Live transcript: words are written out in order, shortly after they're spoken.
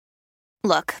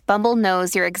Look, Bumble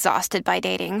knows you're exhausted by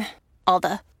dating. All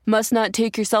the must not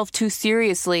take yourself too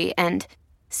seriously and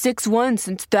 6'1"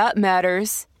 since that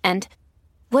matters. And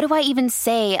what do I even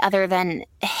say other than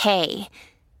hey?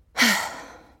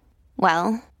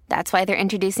 Well, that's why they're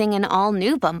introducing an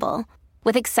all-new Bumble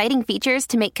with exciting features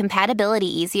to make compatibility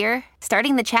easier,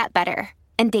 starting the chat better,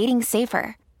 and dating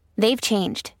safer. They've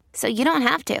changed, so you don't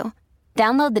have to.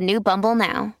 Download the new Bumble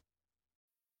now.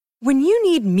 When you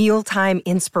need mealtime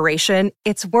inspiration,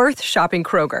 it's worth shopping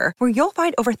Kroger, where you'll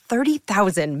find over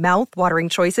 30,000 mouth-watering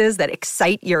choices that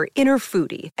excite your inner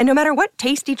foodie. And no matter what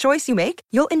tasty choice you make,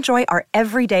 you'll enjoy our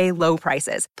everyday low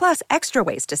prices, plus extra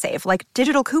ways to save, like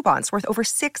digital coupons worth over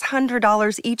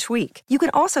 $600 each week. You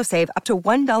can also save up to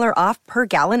 $1 off per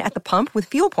gallon at the pump with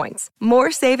fuel points.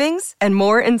 More savings and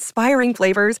more inspiring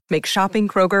flavors make shopping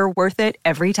Kroger worth it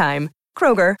every time.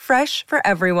 Kroger, fresh for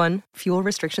everyone. Fuel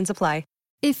restrictions apply.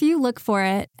 If you look for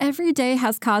it, every day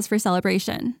has cause for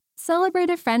celebration.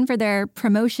 Celebrate a friend for their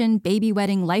promotion, baby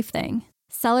wedding, life thing.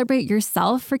 Celebrate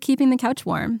yourself for keeping the couch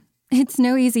warm. It's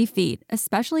no easy feat,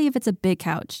 especially if it's a big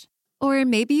couch. Or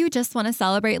maybe you just want to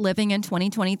celebrate living in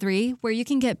 2023, where you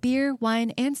can get beer,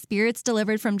 wine, and spirits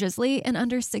delivered from Drizzly in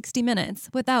under 60 minutes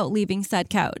without leaving said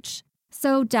couch.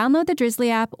 So download the Drizzly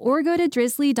app or go to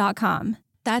drizzly.com.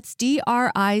 That's DRIZLY.com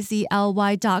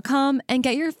and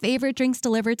get your favorite drinks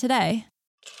delivered today.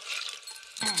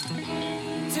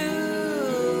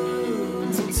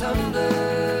 Tunes and tumblers.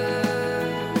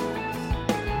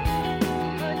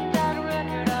 Put that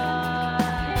record on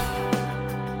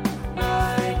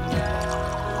right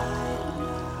now.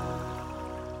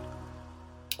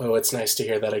 Oh, it's nice to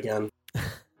hear that again.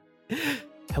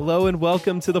 Hello and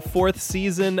welcome to the 4th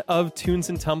season of Tunes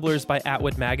and Tumblers by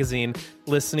Atwood Magazine.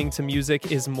 Listening to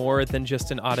music is more than just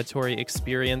an auditory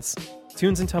experience.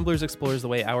 Tunes and Tumblers explores the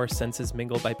way our senses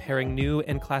mingle by pairing new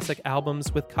and classic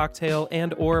albums with cocktail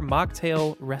and or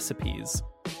mocktail recipes.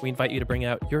 We invite you to bring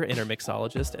out your inner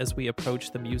mixologist as we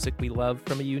approach the music we love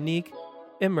from a unique,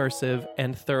 immersive,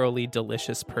 and thoroughly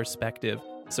delicious perspective.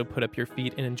 So put up your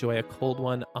feet and enjoy a cold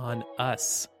one on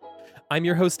us. I'm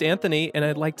your host, Anthony, and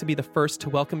I'd like to be the first to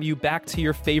welcome you back to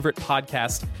your favorite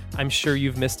podcast. I'm sure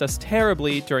you've missed us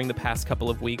terribly during the past couple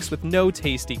of weeks with no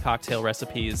tasty cocktail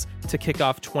recipes to kick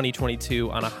off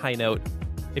 2022 on a high note.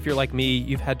 If you're like me,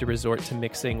 you've had to resort to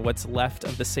mixing what's left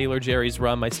of the Sailor Jerry's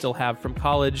rum I still have from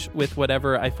college with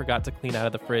whatever I forgot to clean out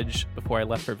of the fridge before I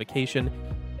left for vacation.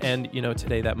 And, you know,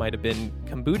 today that might have been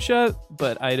kombucha,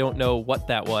 but I don't know what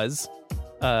that was.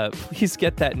 Please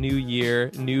get that new year,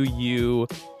 new you,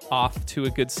 off to a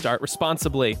good start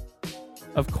responsibly.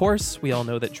 Of course, we all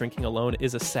know that drinking alone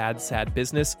is a sad, sad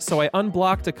business, so I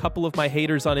unblocked a couple of my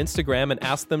haters on Instagram and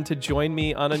asked them to join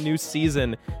me on a new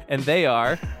season, and they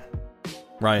are...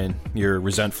 Ryan, your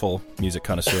resentful music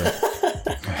connoisseur.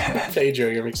 Pedro,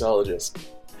 your mixologist.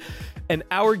 And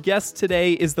our guest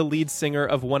today is the lead singer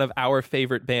of one of our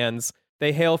favorite bands.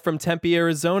 They hail from Tempe,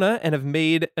 Arizona, and have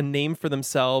made a name for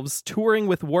themselves, touring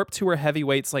with Warped Tour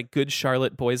heavyweights like Good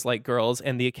Charlotte, Boys Like Girls,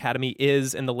 and The Academy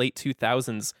Is in the late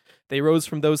 2000s. They rose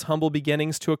from those humble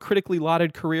beginnings to a critically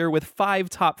lauded career with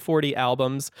 5 top 40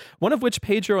 albums, one of which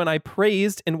Pedro and I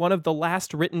praised in one of the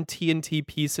last written TNT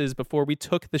pieces before we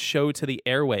took the show to the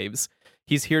airwaves.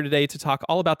 He's here today to talk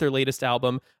all about their latest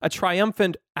album, a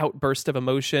triumphant outburst of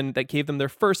emotion that gave them their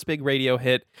first big radio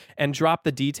hit, and drop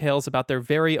the details about their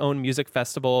very own music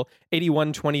festival,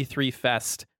 8123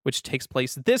 Fest, which takes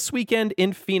place this weekend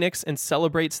in Phoenix and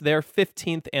celebrates their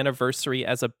 15th anniversary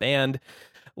as a band.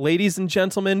 Ladies and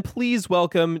gentlemen, please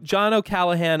welcome John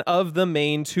O'Callaghan of the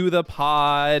Maine to the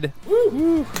pod. Woo!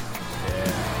 Woo.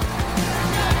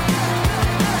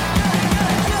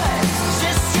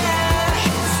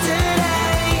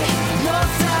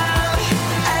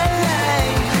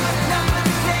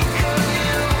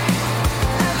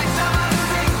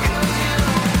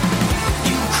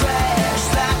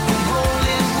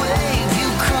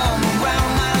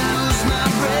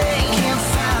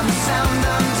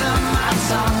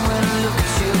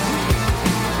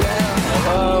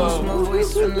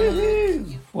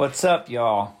 What's up,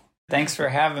 y'all? Thanks for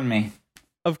having me.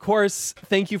 Of course,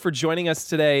 thank you for joining us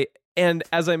today. And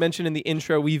as I mentioned in the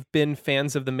intro, we've been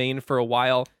fans of the Maine for a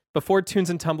while. Before Tunes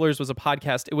and Tumblers was a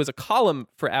podcast, it was a column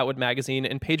for Atwood Magazine,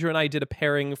 and Pedro and I did a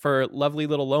pairing for Lovely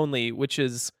Little Lonely, which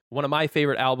is one of my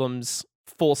favorite albums,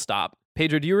 full stop.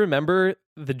 Pedro, do you remember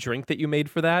the drink that you made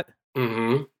for that?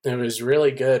 Mm-hmm. It was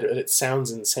really good, but it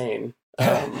sounds insane.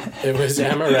 It was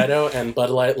amaretto and Bud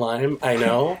Light Lime. I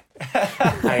know.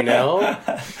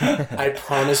 I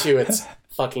promise you it's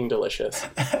fucking delicious.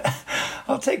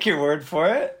 I'll take your word for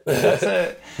it.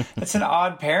 It's an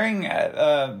odd pairing,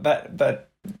 but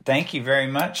thank you very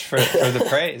much for the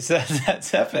praise.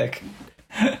 That's epic.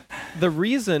 The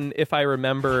reason, if I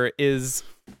remember, is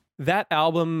that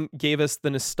album gave us the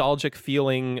nostalgic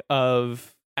feeling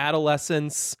of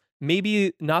adolescence,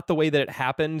 maybe not the way that it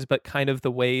happened, but kind of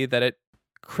the way that it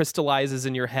crystallizes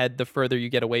in your head the further you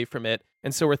get away from it.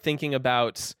 And so we're thinking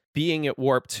about being at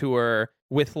Warped Tour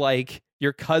with like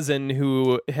your cousin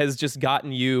who has just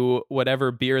gotten you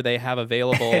whatever beer they have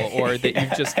available, or that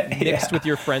you've just mixed with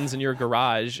your friends in your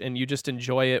garage and you just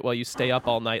enjoy it while you stay up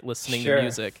all night listening to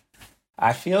music.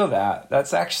 I feel that.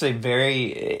 That's actually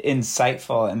very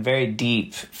insightful and very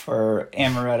deep for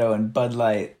Amaretto and Bud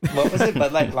Light. What was it?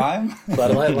 Bud Light Lime?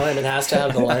 Bud Light Lime. It has to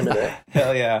have the lime in it.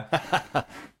 Hell yeah.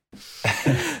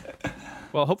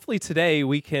 Well, hopefully today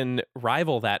we can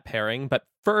rival that pairing. But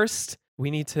first,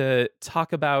 we need to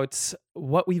talk about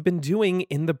what we've been doing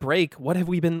in the break. What have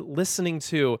we been listening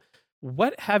to?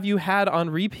 What have you had on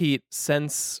repeat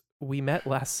since we met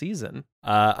last season?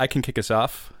 I can kick us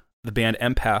off. The band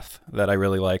Empath, that I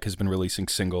really like, has been releasing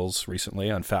singles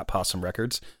recently on Fat Possum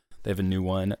Records. They have a new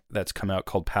one that's come out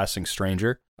called Passing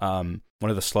Stranger. One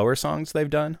of the slower songs they've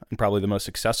done, and probably the most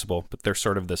accessible, but they're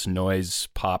sort of this noise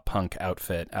pop punk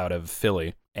outfit out of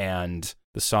Philly. And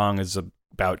the song is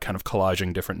about kind of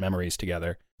collaging different memories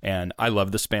together. And I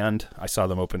love this band. I saw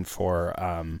them open for,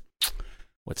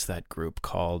 what's that group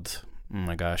called? Oh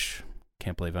my gosh,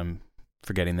 can't believe I'm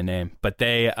forgetting the name. But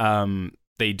they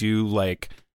do like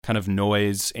kind of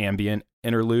noise ambient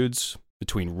interludes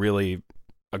between really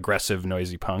aggressive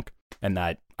noisy punk, and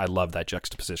that I love that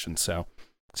juxtaposition. So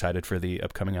excited for the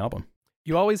upcoming album.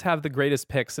 You always have the greatest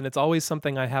picks, and it's always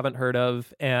something I haven't heard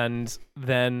of, and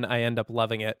then I end up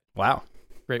loving it. Wow.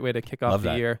 Great way to kick off Love the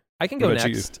that. year. I can go What about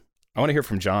next. I want to hear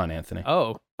from John, Anthony.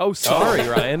 Oh, sorry,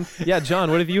 Ryan. Yeah, John,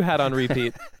 what have you had on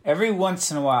repeat? Every once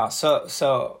in a while.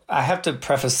 So I have to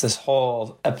preface this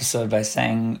whole episode by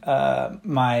saying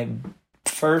my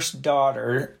first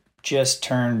daughter just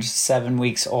turned 7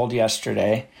 weeks old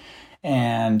yesterday,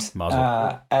 and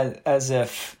as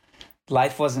if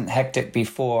life wasn't hectic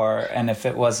before, and if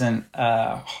it wasn't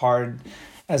hard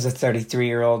as a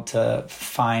 33-year-old to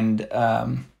find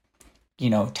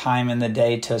time in the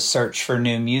day to search for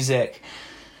new music,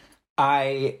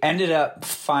 I ended up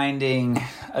finding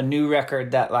a new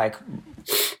record that like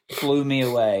blew me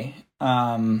away.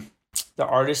 The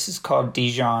artist is called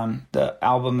Dijon. The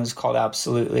album is called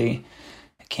Absolutely.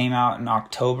 It came out in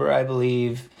October, I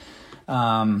believe.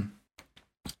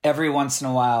 Every once in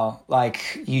a while,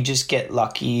 like, you just get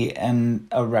lucky and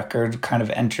a record kind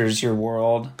of enters your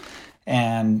world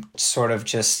and sort of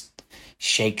just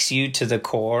shakes you to the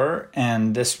core.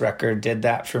 And this record did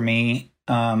that for me.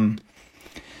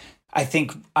 I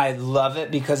think I love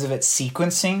it because of its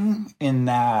sequencing, in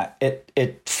that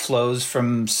it flows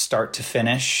from start to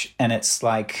finish. And it's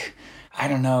like, I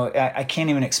don't know, I can't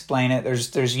even explain it.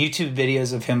 There's YouTube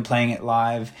videos of him playing it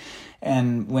live.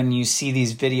 And when you see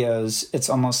these videos, it's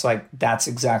almost like that's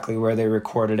exactly where they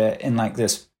recorded it, in like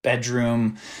this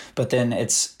bedroom, but then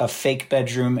it's a fake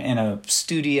bedroom in a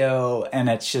studio. And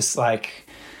it's just like,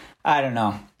 I don't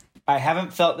know. I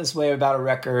haven't felt this way about a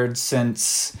record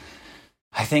since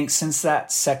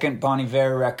that second Bon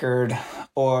Iver record,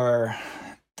 or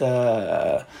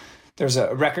there's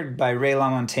a record by Ray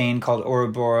LaMontagne called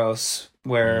Ouroboros,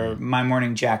 where My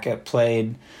Morning Jacket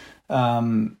played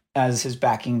as his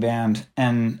backing band,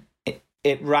 and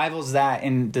it rivals that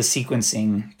in the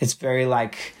sequencing. It's very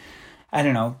like, I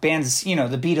don't know, bands, the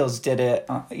Beatles did it,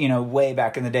 way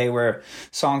back in the day, where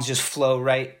songs just flow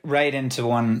right into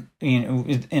one,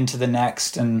 into the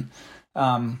next. And,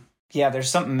 yeah, there's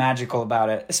something magical about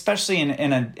it, especially in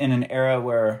an era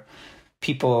where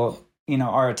people,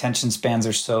 our attention spans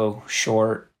are so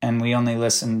short, and we only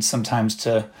listen sometimes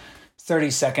to 30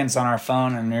 seconds on our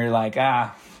phone, and you're like,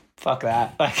 fuck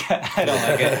that. Like, I don't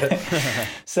like it.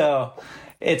 So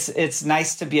it's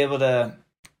nice to be able to,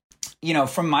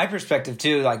 from my perspective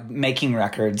too, like making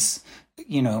records,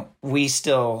 we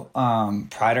still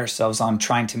pride ourselves on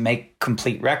trying to make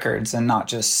complete records and not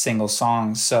just single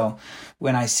songs. So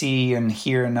when I see and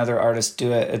hear another artist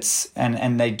do it,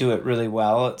 and they do it really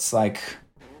well, it's like,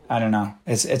 I don't know,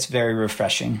 it's very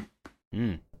refreshing.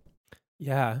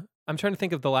 Yeah. I'm trying to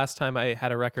think of the last time I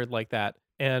had a record like that.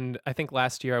 And I think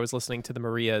last year I was listening to the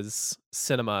Marias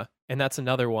Cinema, and that's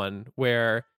another one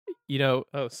where,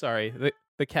 oh, sorry,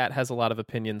 the cat has a lot of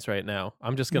opinions right now.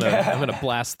 I'm gonna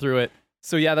blast through it.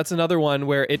 So yeah, that's another one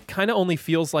where it kind of only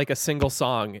feels like a single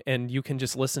song, and you can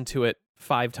just listen to it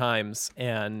 5 times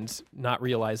and not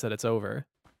realize that it's over.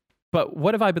 But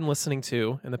what have I been listening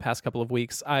to in the past couple of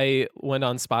weeks? I went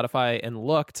on Spotify and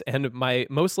looked, and my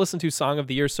most listened to song of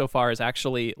the year so far is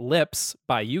actually Lips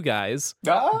by you guys.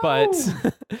 Oh! But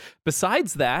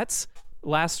besides that,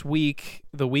 last week,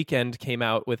 The Weeknd came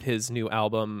out with his new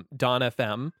album, Dawn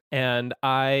FM, and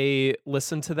I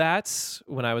listened to that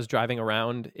when I was driving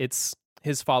around. It's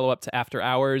his follow-up to After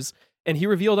Hours, and he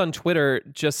revealed on Twitter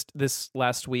just this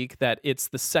last week that it's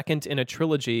the second in a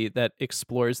trilogy that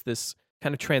explores this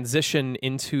kind of transition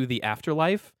into the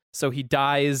afterlife. So he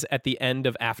dies at the end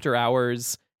of After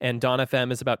Hours, and Dawn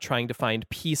FM is about trying to find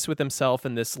peace with himself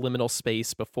in this liminal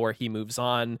space before he moves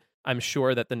on. I'm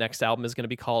sure that the next album is going to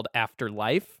be called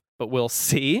Afterlife, but we'll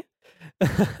see.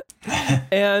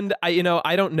 And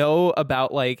I don't know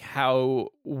about like how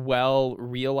well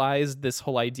realized this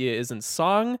whole idea is in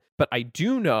song, but I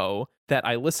do know that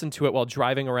I listened to it while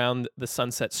driving around the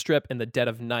Sunset Strip in the dead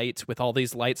of night with all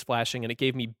these lights flashing, and it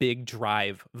gave me Big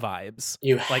Drive vibes.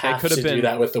 You like have I could have to been do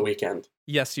that with The Weeknd.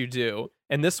 Yes, you do.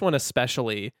 And this one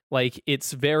especially, like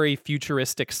it's very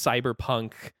futuristic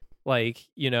cyberpunk. Like,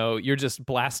 you're just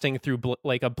blasting through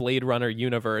like a Blade Runner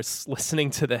universe listening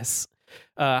to this.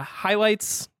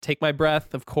 Highlights, Take My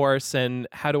Breath, of course, and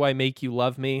How Do I Make You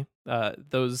Love Me?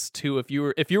 Those two, if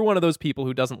you're one of those people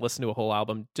who doesn't listen to a whole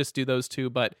album, just do those two,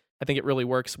 but I think it really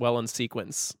works well in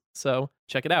sequence. So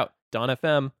check it out. Dawn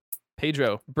FM.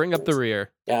 Pedro, bring up the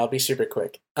rear. Yeah, I'll be super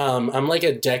quick. I'm like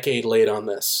a decade late on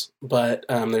this, but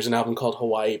there's an album called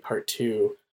Hawaii Part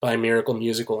 2 by Miracle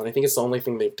Musical, and I think it's the only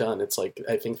thing they've done. It's like,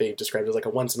 I think they described it as like a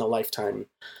once-in-a-lifetime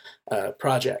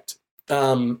project.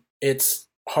 It's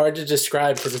hard to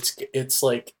describe because it's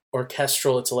like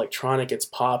orchestral, it's electronic, it's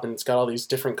pop, and it's got all these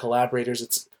different collaborators.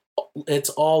 It's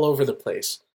all over the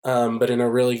place, but in a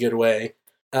really good way.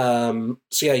 So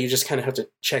yeah, you just kind of have to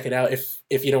check it out.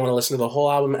 If you don't want to listen to the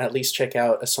whole album, at least check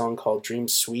out a song called Dream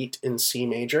Suite in C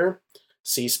major,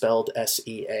 C spelled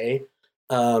SEA.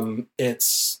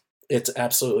 It's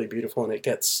absolutely beautiful, and it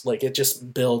gets like, it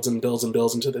just builds and builds and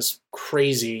builds into this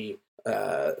crazy,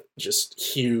 just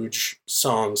huge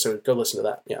song. So go listen to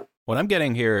that. Yeah. What I'm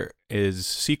getting here is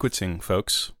sequencing,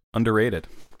 folks. Underrated.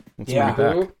 Let's Yeah.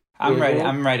 bring it back.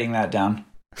 I'm writing that down.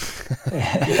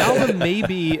 The album may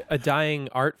be a dying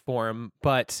art form,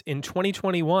 but in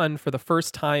 2021, for the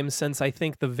first time since I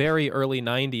think the very early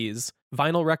 90s,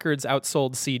 vinyl records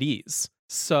outsold CDs.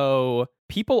 So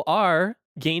people are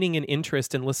gaining an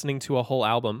interest in listening to a whole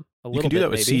album. You can do that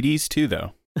with CDs too,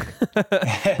 though.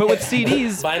 But with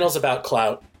CDs, Vinyl's about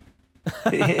clout.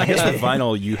 I guess with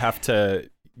vinyl,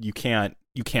 you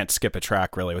can't skip a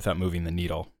track really without moving the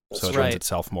needle. So it lends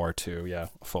itself more to a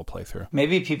full playthrough.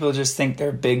 Maybe people just think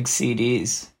they're big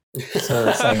CDs. So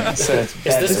it's like, Is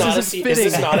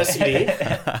this not a CD?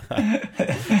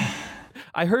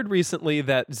 I heard recently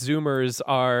that Zoomers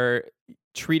are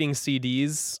treating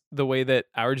CDs the way that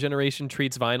our generation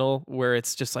treats vinyl, where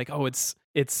it's just like, oh, it's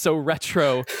so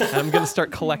retro, I'm gonna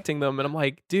start collecting them. And I'm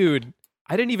like, dude,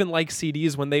 I didn't even like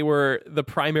CDs when they were the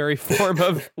primary form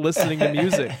of listening to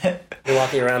music. They're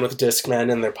walking around with Discmen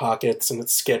in their pockets, and it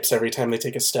skips every time they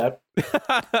take a step.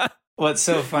 What's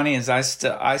so funny is I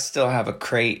still have a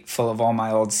crate full of all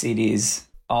my old CDs.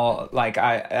 All like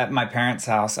at my parents'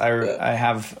 house, I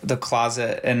have the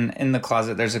closet, and in the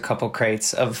closet there's a couple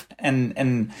crates of,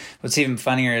 and what's even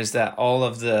funnier is that all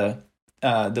of the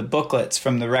booklets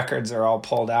from the records are all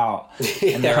pulled out,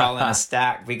 and they're all in a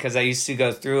stack, because I used to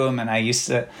go through them, and I used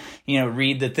to,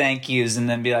 read the thank yous and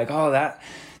then be like, oh, that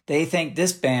they thank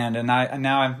this band, and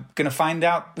now I'm gonna find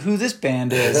out who this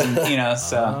band is, and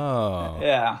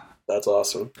yeah, that's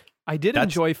awesome. I did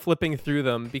enjoy flipping through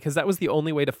them because that was the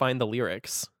only way to find the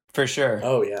lyrics. For sure.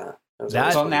 Oh yeah.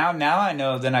 Well, now I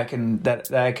know that I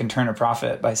can turn a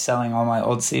profit by selling all my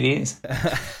old CDs.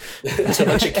 It's a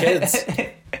bunch of kids.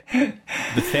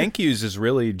 The thank yous is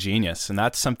really genius, and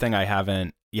that's something I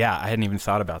hadn't even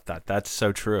thought about that. That's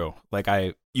so true. Like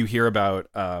you hear about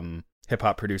hip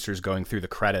hop producers going through the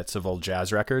credits of old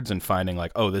jazz records and finding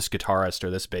like, oh, this guitarist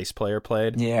or this bass player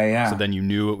played. Yeah. So then you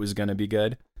knew it was going to be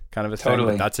good, kind of a thing.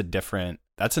 Totally. But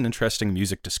that's an interesting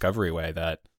music discovery way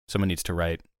that someone needs to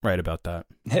write about that.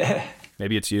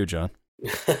 Maybe it's you, John.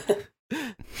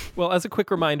 Well, as a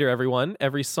quick reminder, everyone,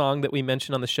 every song that we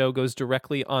mention on the show goes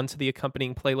directly onto the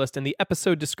accompanying playlist in the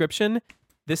episode description.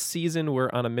 This season, we're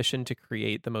on a mission to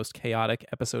create the most chaotic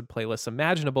episode playlists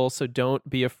imaginable, so don't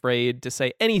be afraid to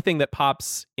say anything that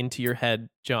pops into your head,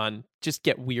 John. Just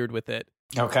get weird with it.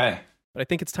 Okay. But I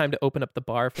think it's time to open up the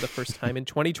bar for the first time in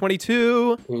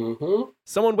 2022. Mm-hmm.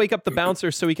 Someone wake up the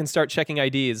bouncer so we can start checking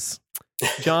IDs.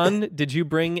 John, did you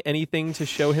bring anything to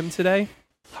show him today?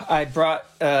 I brought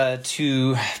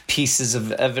 2 pieces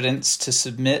of evidence to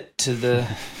submit to the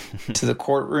to the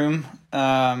courtroom.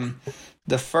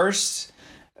 The first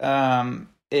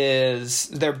is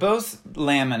they're both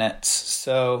laminates.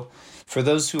 So for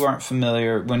those who aren't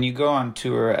familiar, when you go on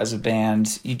tour as a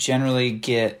band, you generally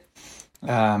get,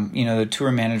 the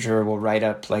tour manager will write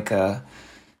up like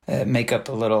make up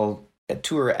a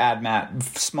tour ad mat,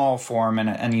 small form,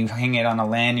 and you hang it on a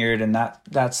lanyard, and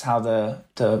that's how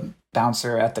the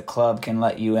bouncer at the club can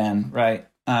let you in, right?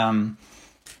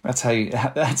 That's how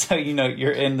you know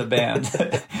you're in the band.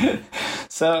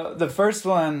 So the first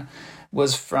one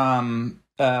was from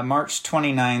March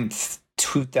 29th,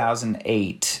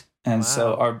 2008. And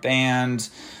so our band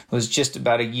was just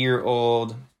about a year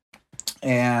old.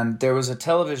 And there was a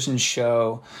television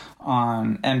show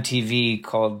on MTV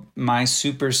called My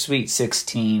Super Sweet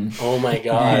 16. Oh my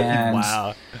God. And,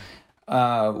 Wow.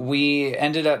 we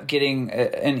ended up getting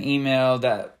an email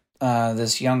that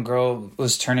this young girl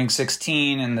was turning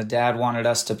 16 and the dad wanted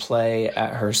us to play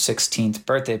at her 16th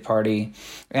birthday party.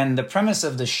 And the premise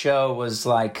of the show was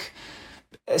like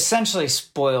essentially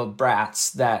spoiled brats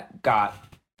that got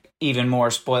even more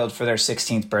spoiled for their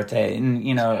 16th birthday. And,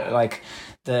 like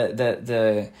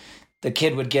the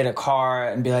kid would get a car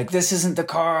and be like, this isn't the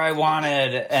car I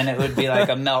wanted. And it would be like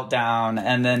a meltdown.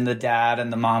 And then the dad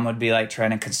and the mom would be like trying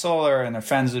to console her, and their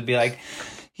friends would be like,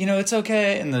 it's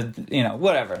okay. And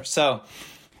whatever. So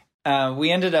we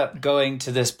ended up going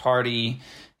to this party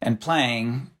and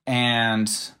playing, and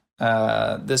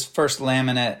this first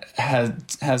laminate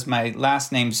has my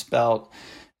last name spelled.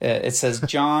 It says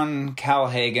John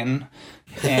Calhagan,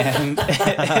 and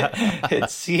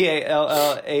it's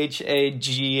Callhagan.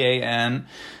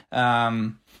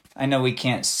 I know we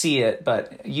can't see it,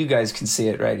 but you guys can see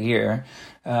it right here.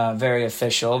 Very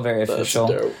official, very official.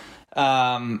 That's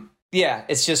dope. Yeah,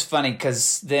 it's just funny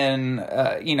because then,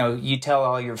 you tell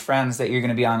all your friends that you're going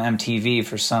to be on MTV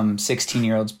for some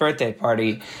 16-year-old's birthday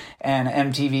party, and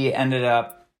MTV ended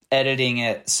up editing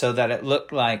it so that it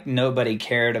looked like nobody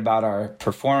cared about our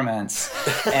performance.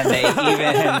 And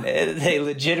they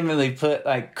legitimately put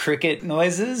like cricket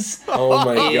noises. Oh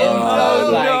my in,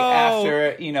 God. like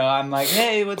after, I'm like,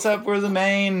 hey, what's up? We're the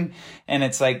Maine. And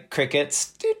it's like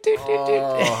crickets.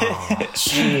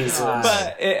 Jesus.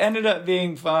 But it ended up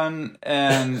being fun.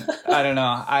 And I don't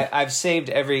know. I've saved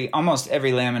almost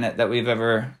every laminate that we've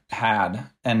ever had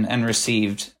and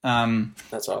received.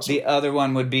 That's awesome. The other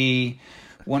one would be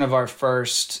one of our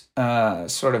first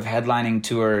sort of headlining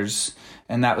tours,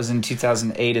 and that was in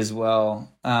 2008 as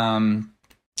well. And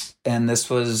this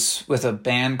was with a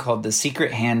band called The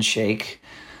Secret Handshake.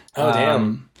 Oh,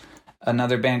 damn.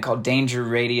 Another band called Danger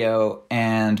Radio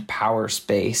and Power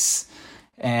Space.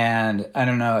 And I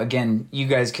don't know, again, you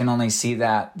guys can only see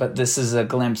that, but this is a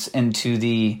glimpse into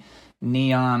the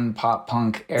neon pop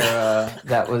punk era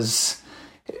that was...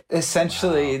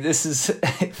 Essentially, This is,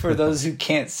 for those who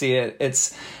can't see it,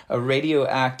 it's a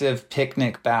radioactive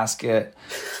picnic basket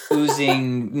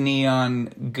oozing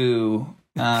neon goo,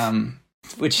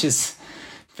 which is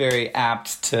very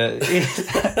apt to,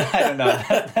 I don't know,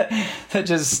 that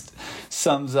just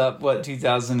sums up what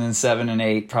 2007 and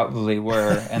 8 probably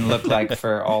were and looked like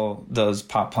for all those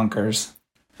pop punkers.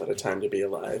 What a time to be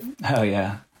alive. Oh,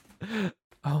 yeah.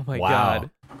 Oh my Wow. God.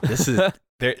 This is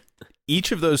there.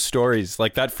 Each of those stories,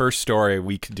 like that first story,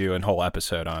 we could do a whole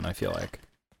episode on. I feel like.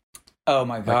 Oh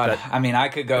my God! that- I mean, I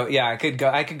could go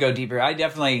deeper. I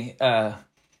definitely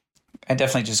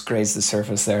just grazed the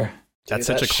surface there. That's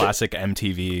Dude, such that a classic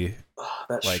MTV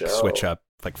That like show. switch up,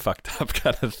 like fucked up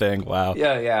kind of thing. Wow.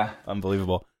 Yeah.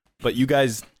 Unbelievable. But you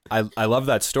guys, I love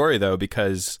that story though,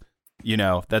 because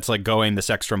that's like going this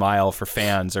extra mile for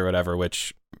fans or whatever,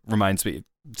 which reminds me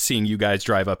seeing you guys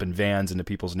drive up in vans into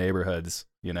people's neighborhoods,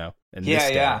 and this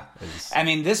day is- I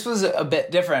mean, this was a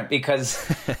bit different because,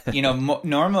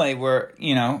 normally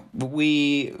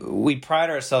we pride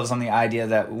ourselves on the idea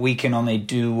that we can only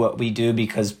do what we do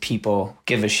because people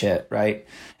give a shit, right?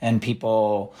 And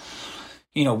people,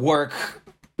 work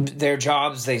their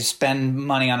jobs, they spend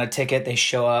money on a ticket, they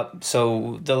show up.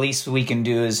 So the least we can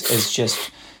do is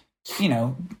just,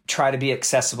 try to be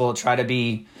accessible, try to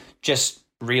be just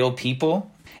real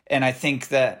people. And I think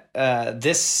that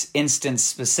this instance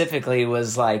specifically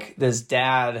was like this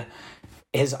dad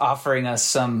is offering us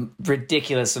some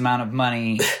ridiculous amount of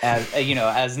money as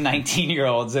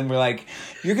 19-year-olds. And we're like,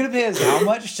 you're going to pay us how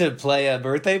much to play a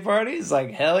birthday party? It's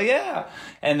like, hell yeah.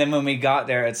 And then when we got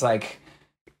there, it's like,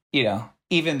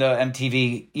 even though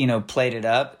MTV, played it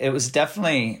up, it was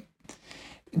definitely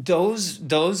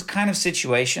those kind of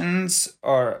situations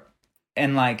are,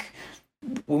 and like,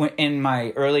 in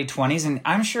my early 20s, and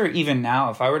I'm sure even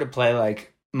now, if I were to play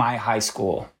like my high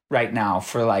school right now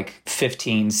for like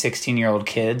 15, 16-year-old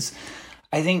kids,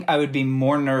 I think I would be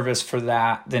more nervous for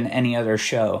that than any other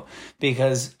show,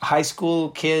 because high school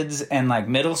kids and like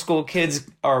middle school kids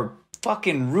are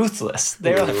fucking ruthless.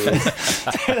 They're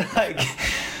like,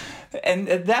 and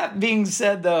that being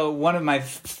said, though, one of my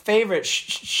favorite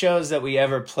shows that we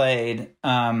ever played,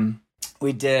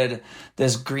 we did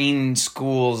this green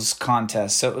schools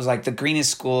contest. So it was like the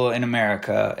greenest school in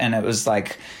America. And it was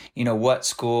like, you know, what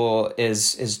school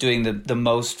is doing the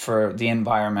most for the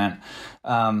environment.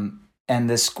 And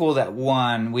the school that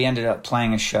won, we ended up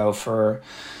playing a show for,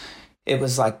 it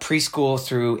was like preschool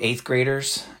through 8th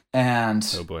graders. And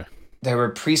Oh boy. there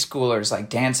were preschoolers like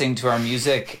dancing to our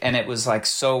music, and it was like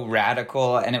so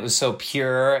radical, and it was so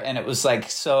pure, and it was like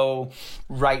so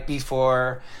right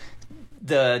before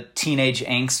the teenage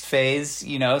angst phase,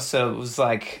 you know? So it was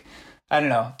like, I don't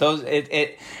know, those,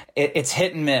 it's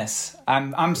hit and miss.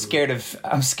 I'm scared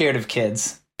of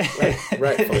kids.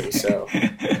 Rightfully so.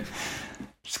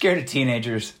 Scared of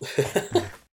teenagers.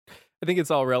 I think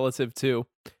it's all relative too.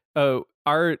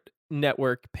 Our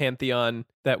network Pantheon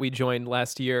that we joined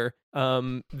last year,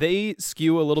 they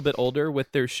skew a little bit older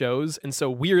with their shows, and so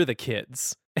we're the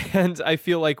kids. And I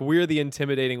feel like we're the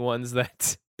intimidating ones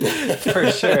that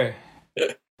For sure.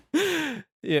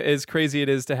 Yeah, as crazy it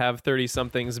is to have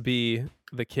 30-somethings be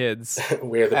the kids.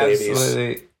 We're the babies.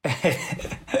 Absolutely.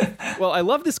 Well, I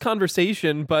love this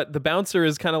conversation, but the bouncer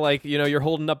is kind of like, you know, you're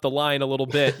holding up the line a little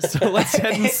bit, so let's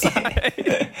head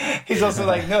inside. He's also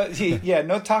like,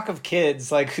 no talk of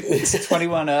kids. Like, it's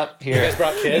 21 up here. You guys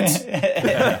brought kids?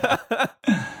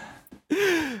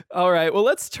 All right, well,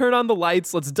 let's turn on the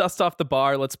lights. Let's dust off the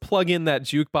bar. Let's plug in that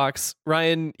jukebox.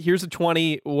 Ryan, here's a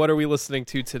 20. What are we listening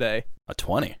to today? A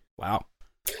 20. Wow.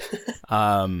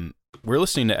 We're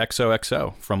listening to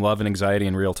XOXO from Love and Anxiety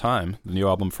in Real Time, the new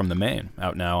album from the Maine,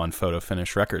 out now on Photo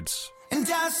Finish Records. And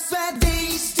I swear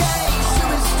these days you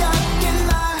were stuck in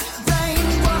my brain.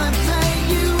 Wanna play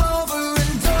you over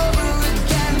and over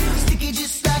again. Sticky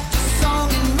just like the song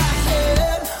in my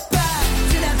head. Back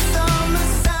to that summer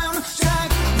soundtrack.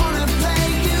 Wanna play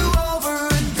you over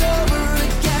and over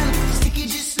again. Sticky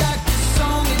just like the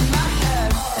song in my head.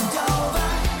 And over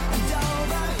and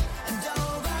over and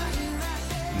over in my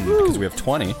head. Because we have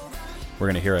 20, we're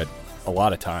going to hear it a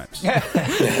lot of times.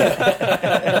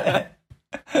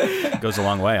 Goes a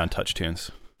long way on Touch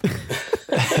Tunes.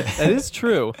 That is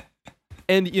true.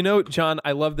 And you know, John,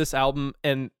 I love this album.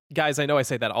 And guys, I know I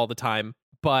say that all the time,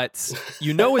 but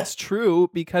you know it's true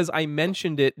because I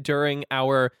mentioned it during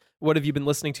our What Have You Been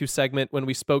Listening To segment when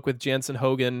we spoke with Jansen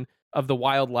Hogan of The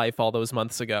Wildlife all those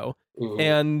months ago. Mhm.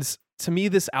 And to me,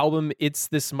 this album, it's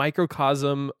this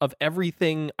microcosm of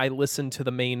everything I listen to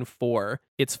the Maine for.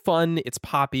 It's fun, it's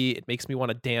poppy, it makes me want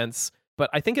to dance.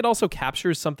 But I think it also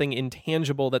captures something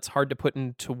intangible that's hard to put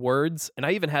into words. And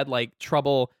I even had like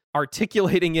trouble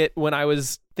articulating it when I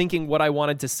was thinking what I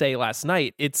wanted to say last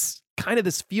night. It's kind of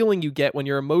this feeling you get when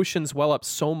your emotions well up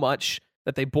so much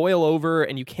that they boil over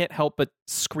and you can't help but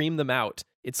scream them out.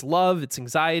 It's love, it's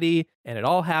anxiety, and it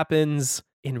all happens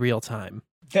in real time.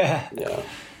 Yeah. Yeah.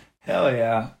 Hell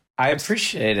yeah. I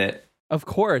appreciate it. Of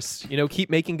course, you know,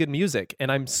 keep making good music.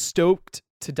 And I'm stoked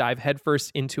to dive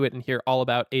headfirst into it and hear all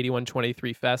about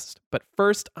 8123 Fest. But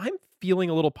first, I'm feeling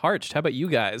a little parched. How about you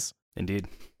guys? Indeed.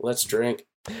 Let's drink.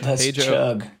 Let's Hey, Joe.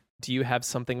 chug. Do you have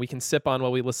something we can sip on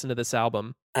while we listen to this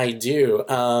album? I do.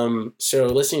 So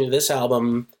listening to this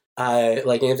album, I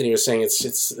like Anthony was saying, it's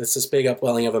this big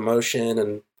upwelling of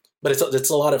emotion, but it's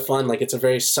a lot of fun. Like, it's a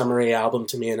very summery album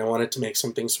to me, and I wanted to make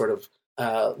something sort of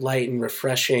light and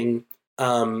refreshing.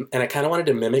 And I kind of wanted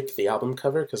to mimic the album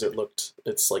cover because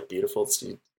it's like beautiful. It's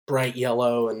bright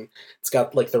yellow and it's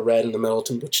got like the red in the middle,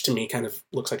 which to me kind of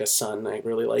looks like a sun. I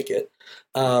really like it.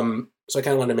 So I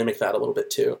kind of wanted to mimic that a little bit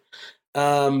too.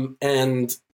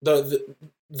 And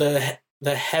the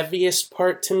heaviest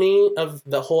part to me of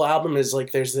the whole album is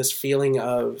like there's this feeling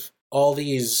of all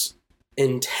these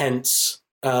intense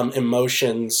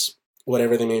emotions,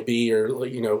 whatever they may be, or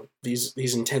you know,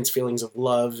 these intense feelings of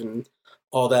love and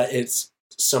all that. It's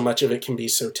so much of it can be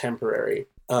so temporary,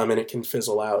 and it can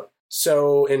fizzle out.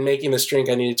 So in making this drink,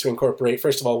 I needed to incorporate,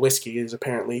 first of all, whiskey is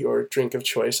apparently your drink of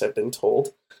choice, I've been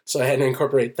told. So I had to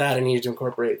incorporate that. I needed to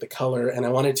incorporate the color, and I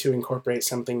wanted to incorporate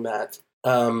something that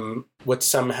would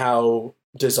somehow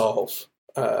dissolve.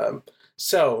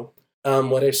 So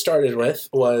what I started with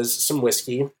was some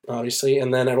whiskey, obviously,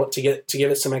 and then I want to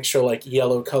give it some extra like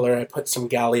yellow color. I put some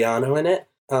Galliano in it,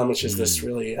 which is this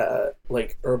really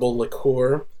like herbal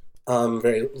liqueur.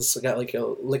 It's got like a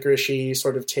licoricey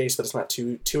sort of taste, but it's not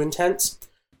too intense.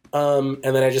 And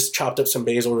then I just chopped up some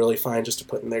basil really fine just to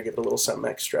put in there, give it a little something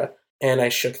extra. And I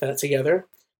shook that together.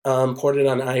 poured it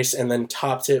on ice, and then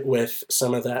topped it with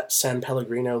some of that San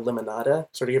Pellegrino limonada,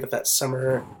 sort of give it that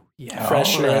summer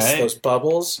freshness, those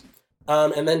bubbles.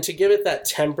 And then to give it that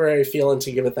temporary feel and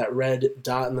to give it that red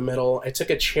dot in the middle, I took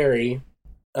a cherry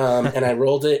and I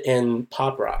rolled it in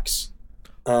Pop Rocks.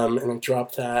 And I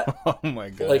dropped that Oh my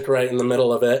god! like right in the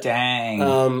middle of it.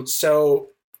 Dang. So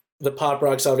the Pop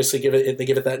Rocks obviously give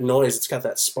it that noise. It's got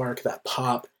that spark, that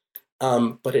pop,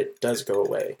 but it does go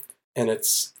away, and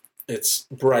it's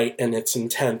bright and it's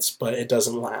intense, but it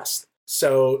doesn't last.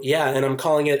 So yeah, and I'm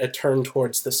calling it a turn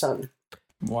towards the sun.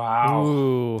 Wow.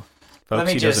 Ooh.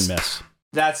 Folks, he doesn't miss.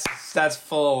 That's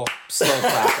full slow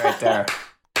clap right there.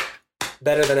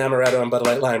 Better than amaretto and Bud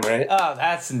Light Lime, right? Oh,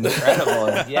 that's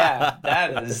incredible. Yeah,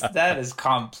 that is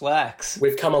complex.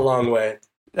 We've come a long way.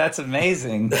 That's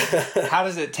amazing. How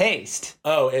does it taste?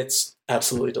 Oh, it's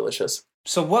absolutely delicious.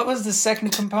 So what was the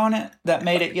second component that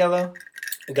made it yellow?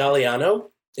 Galliano.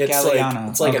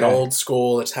 It's like an old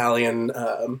school Italian.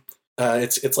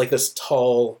 It's like this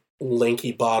tall,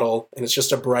 lanky bottle, and it's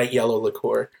just a bright yellow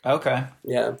liqueur. Okay.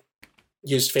 Yeah.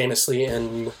 Used famously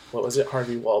in, what was it,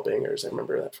 Harvey Wallbangers. I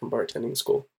remember that from bartending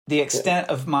school. The extent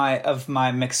of my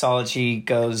mixology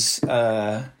goes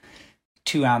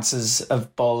 2 ounces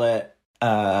of bullet,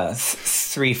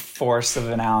 3/4 of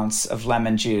an ounce of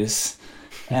lemon juice,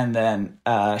 and then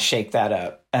shake that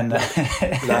up. And then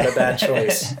Not a bad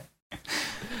choice.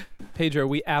 Pedro,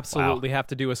 we absolutely have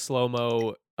to do a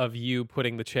slow-mo of you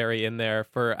putting the cherry in there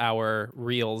for our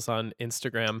reels on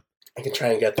Instagram. I can try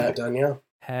and get that done, yeah.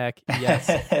 Heck yes.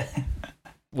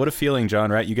 What a feeling,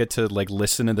 John, right? You get to like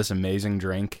listen to this amazing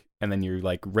drink and then you're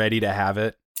like ready to have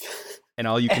it. And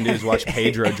all you can do is watch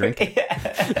Pedro drink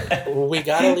it. We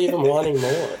gotta leave him wanting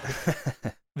more.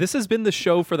 This has been the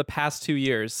show for the past 2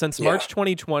 years. Since March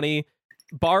 2020,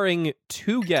 barring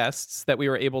 2 guests that we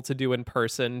were able to do in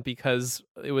person because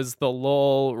it was the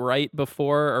lull right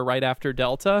before or right after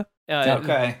Delta.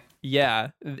 Okay. Yeah,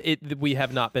 we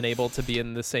have not been able to be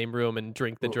in the same room and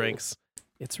drink the drinks.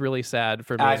 It's really sad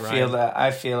for me. I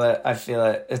feel it.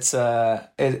 It's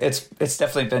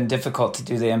definitely been difficult to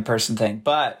do the in-person thing,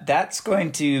 but that's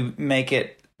going to make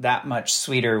it that much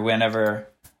sweeter whenever,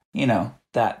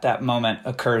 that moment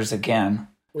occurs again.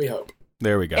 We hope.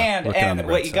 There we go. And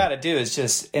what you got to do is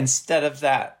just, instead of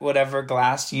that, whatever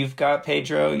glass you've got,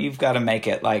 Pedro, you've got to make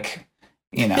it like,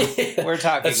 we're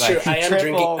talking That's like true. I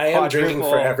am drinking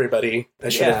for everybody. I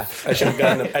should have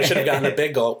gotten a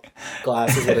big gulp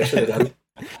glass is what I should have done.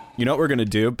 You know what we're going to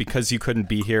do? Because you couldn't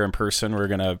be here in person, we're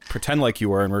going to pretend like you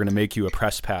were, and we're going to make you a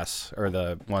press pass, or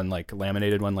the one, like,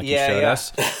 laminated one like you showed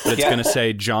us. But it's going to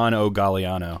say John O.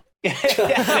 Galliano. There you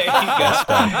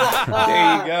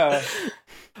go.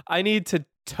 I need to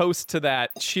toast to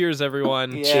that. Cheers,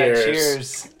 everyone. Yeah,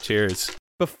 Cheers.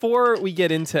 Before we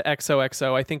get into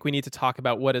XOXO, I think we need to talk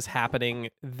about what is happening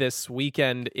this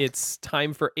weekend. It's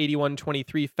time for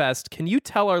 8123 Fest. Can you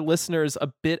tell our listeners a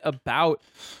bit about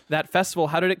that festival?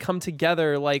 How did it come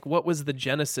together? Like, what was the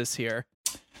genesis here?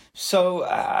 So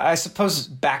I suppose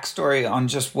backstory on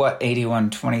just what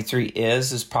 8123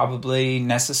 is probably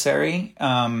necessary.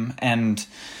 And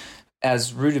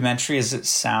as rudimentary as it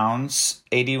sounds,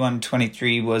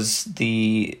 8123 were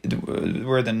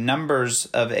the numbers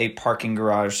of a parking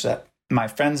garage that my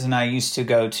friends and I used to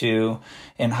go to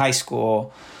in high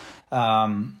school,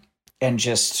 and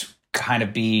just kind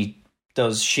of be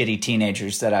those shitty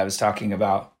teenagers that I was talking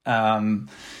about.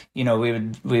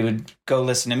 We would go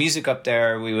listen to music up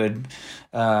there. We would,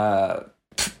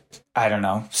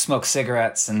 smoke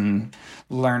cigarettes and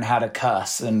learn how to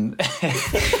cuss. And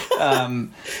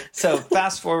so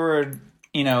fast forward,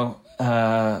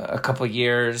 a couple of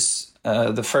years,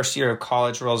 the first year of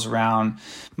college rolls around.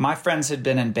 My friends had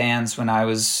been in bands when I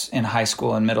was in high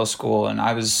school and middle school, and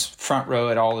I was front row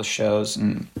at all the shows.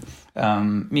 And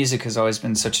music has always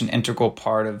been such an integral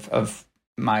part of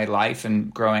my life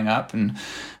and growing up, and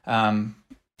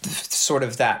sort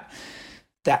of that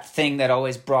thing that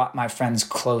always brought my friends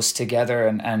close together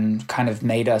and kind of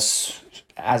made us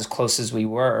as close as we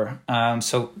were.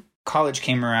 So college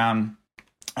came around.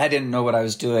 I didn't know what I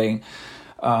was doing.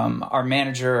 Our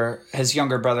manager, his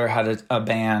younger brother had a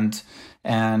band,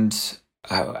 and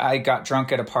I got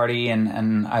drunk at a party,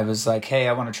 and I was like, hey,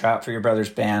 I want to try out for your brother's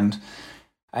band.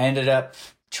 I ended up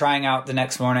trying out the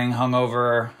next morning,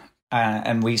 hungover,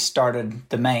 and we started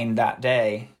the Maine that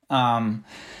day.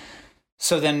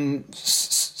 So then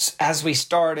as we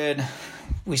started,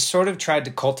 we sort of tried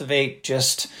to cultivate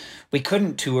we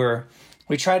couldn't tour.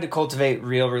 We tried to cultivate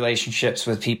real relationships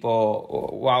with people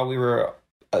while we were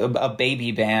a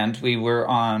baby band. We were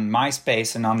on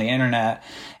MySpace and on the internet,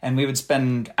 and we would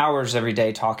spend hours every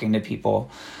day talking to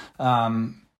people.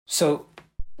 So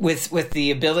with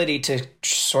the ability to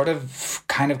sort of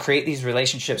kind of create these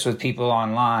relationships with people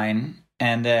online,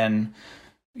 and then,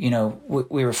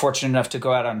 we were fortunate enough to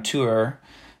go out on tour,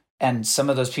 and some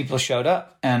of those people showed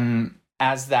up, and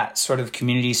as that sort of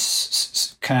community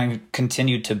kind of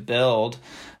continued to build,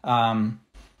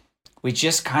 we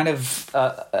just kind of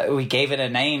we gave it a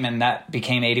name, and that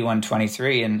became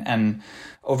 8123. And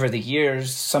over the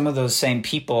years, some of those same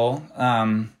people,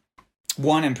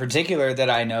 one in particular that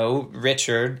I know,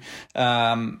 Richard,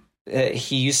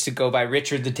 he used to go by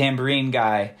Richard the Tambourine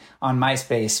Guy on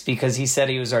MySpace because he said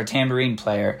he was our tambourine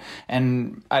player.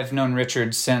 And I've known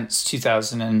Richard since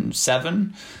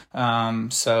 2007,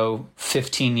 so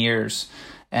 15 years.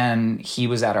 And he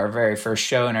was at our very first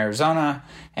show in Arizona,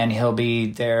 and he'll be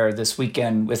there this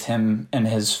weekend with him and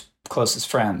his closest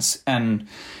friends. And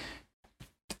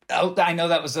I know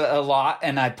that was a lot,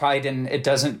 and I probably didn't, it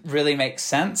doesn't really make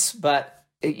sense, but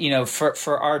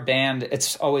for our band,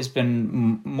 it's always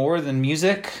been more than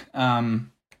music.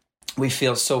 We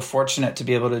feel so fortunate to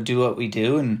be able to do what we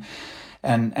do,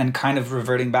 and kind of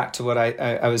reverting back to what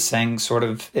I was saying, sort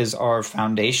of is our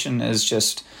foundation is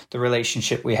just the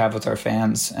relationship we have with our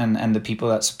fans and the people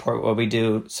that support what we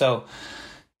do. So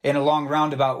in a long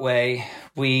roundabout way,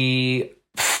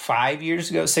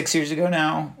 6 years ago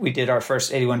now, we did our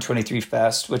first 8123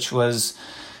 Fest, which was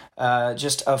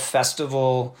just a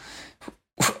festival.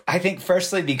 I think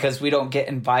firstly because we don't get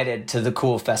invited to the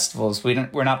cool festivals.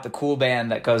 We're not the cool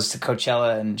band that goes to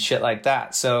Coachella and shit like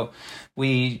that. So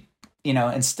we,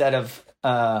 instead of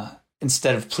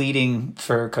pleading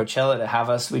for Coachella to have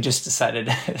us, we just decided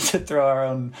to throw our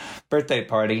own birthday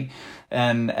party,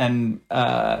 and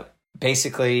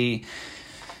basically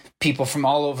people from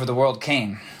all over the world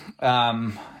came.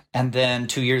 And then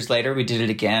 2 years later, we did it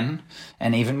again,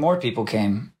 and even more people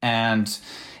came. And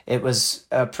it was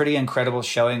a pretty incredible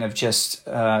showing of just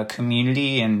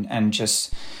community and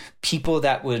just people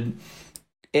that would...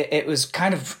 It was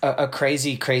kind of a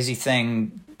crazy, crazy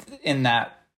thing in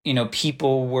that,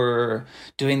 people were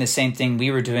doing the same thing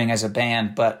we were doing as a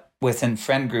band, but within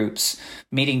friend groups,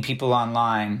 meeting people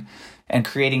online and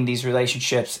creating these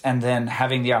relationships, and then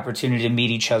having the opportunity to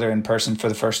meet each other in person for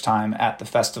the first time at the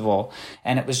festival.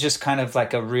 And it was just kind of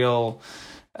like a real,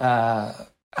 I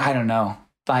don't know,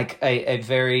 like a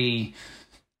very,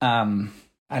 I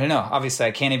don't know, obviously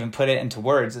I can't even put it into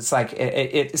words. It's like,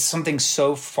 it's something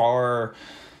so far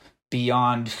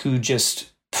beyond who just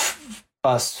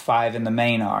us five in the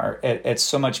Maine are. It's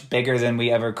so much bigger than we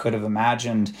ever could have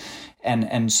imagined,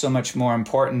 and so much more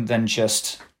important than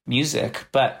just music.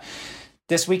 But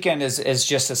this weekend is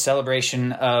just a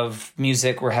celebration of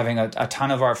music. We're having a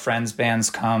ton of our friends' bands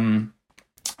come.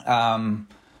 And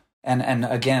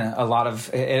again,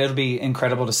 it'll be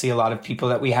incredible to see a lot of people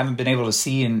that we haven't been able to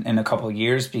see in a couple of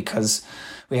years because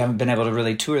we haven't been able to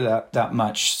really tour that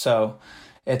much. So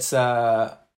it's,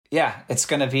 it's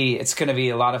gonna be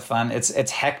a lot of fun.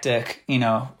 It's hectic.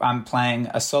 I'm playing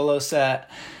a solo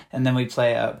set, and then we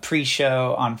play a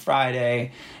pre-show on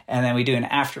Friday, and then we do an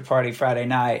after party Friday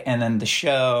night, and then the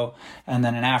show, and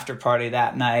then an after party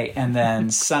that night, and then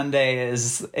Sunday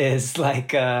is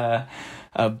like a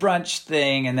brunch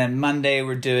thing, and then Monday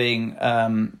we're doing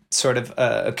sort of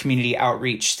a community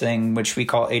outreach thing, which we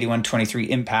call 8123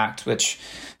 Impact, which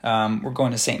we're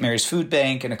going to St. Mary's Food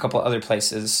Bank and a couple other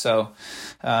places. So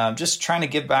just trying to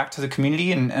give back to the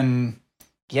community and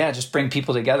just bring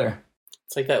people together.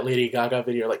 It's like that Lady Gaga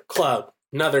video, like club,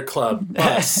 another club,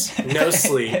 bus, no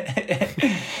sleep.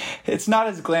 It's not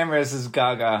as glamorous as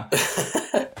Gaga.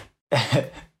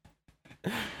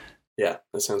 Yeah,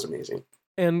 that sounds amazing.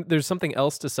 And there's something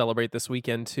else to celebrate this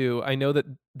weekend, too. I know that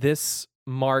this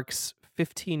marks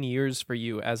 15 years for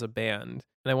you as a band.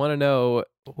 And I want to know,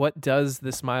 what does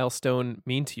this milestone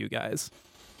mean to you guys?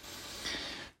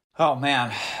 Oh,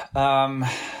 man.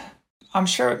 I'm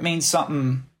sure it means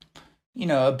something,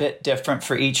 a bit different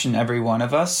for each and every one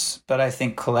of us. But I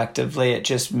think collectively it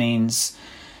just means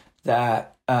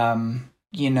that,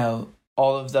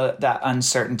 all of that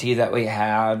uncertainty that we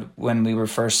had when we were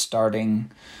first starting,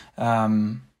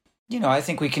 I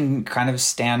think we can kind of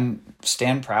stand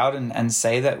proud and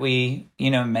say that we,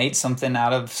 made something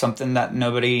out of something that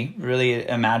nobody really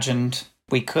imagined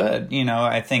we could.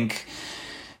 I think,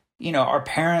 our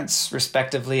parents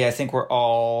respectively, I think we're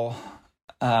all,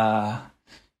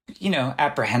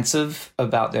 apprehensive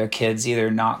about their kids either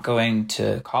not going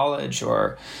to college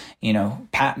or,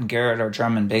 Pat and Garrett, our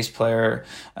drum and bass player,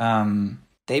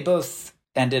 they both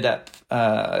ended up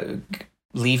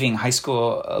leaving high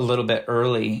school a little bit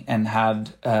early and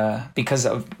had, because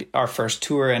of our first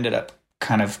tour, ended up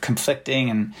kind of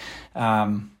conflicting.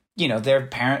 And, their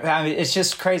parent. I mean, it's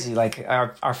just crazy. Like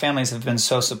our families have been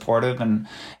so supportive, and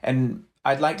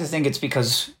I'd like to think it's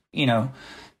because,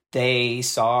 they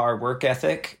saw our work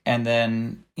ethic, and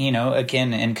then,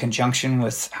 again, in conjunction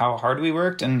with how hard we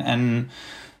worked and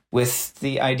with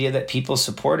the idea that people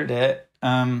supported it,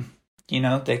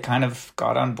 they kind of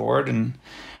got on board. And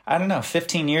I don't know,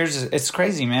 15 years, it's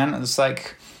crazy, man. It's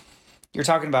like, you're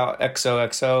talking about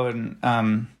XOXO, and,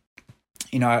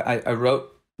 I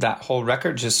wrote that whole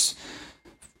record it's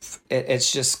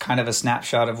just kind of a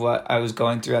snapshot of what I was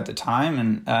going through at the time.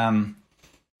 And,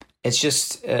 it's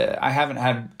just, I haven't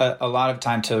had a lot of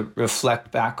time to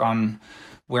reflect back on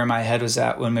where my head was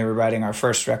at when we were writing our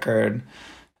first record.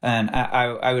 And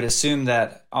I would assume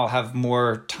that I'll have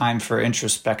more time for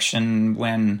introspection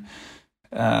when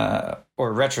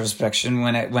retrospection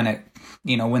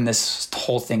when this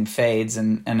whole thing fades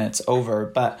and it's over.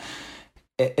 But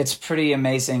it's pretty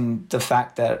amazing, the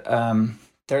fact that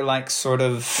they're like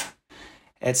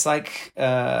it's like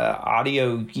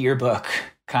audio yearbook.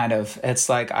 Kind of. It's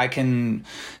like I can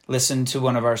listen to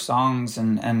one of our songs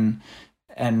and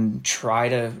try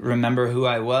to remember who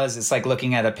I was. It's like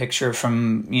looking at a picture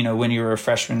from, when you were a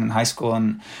freshman in high school,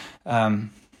 and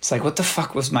it's like, what the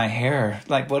fuck was my hair?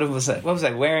 Like, what was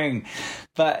I wearing?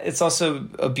 But it's also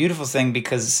a beautiful thing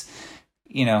because,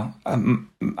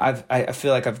 I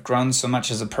feel like I've grown so much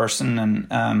as a person, and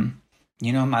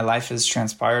my life has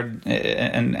transpired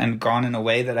and gone in a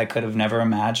way that I could have never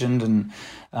imagined. And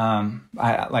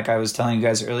like I was telling you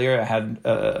guys earlier, I had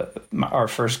our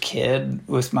first kid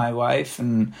with my wife,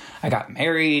 and I got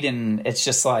married, and it's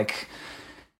just like,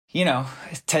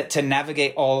 to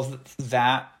navigate all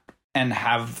that and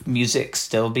have music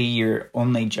still be your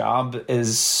only job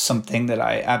is something that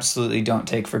I absolutely don't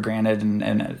take for granted.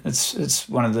 And it's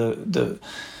one of the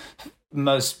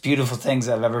most beautiful things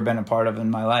I've ever been a part of in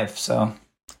my life. So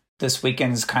this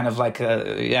weekend is kind of like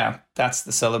that's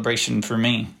the celebration for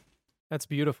me. That's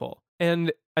beautiful.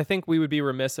 And I think we would be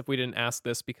remiss if we didn't ask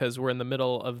this, because we're in the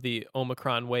middle of the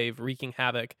Omicron wave wreaking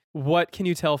havoc. What can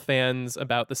you tell fans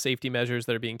about the safety measures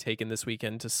that are being taken this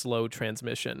weekend to slow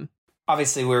transmission?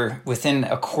 Obviously, we're within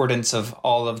accordance of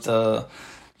all of the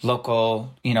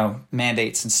local,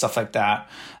 mandates and stuff like that.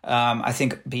 I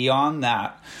think beyond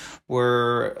that,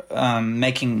 we're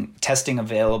making testing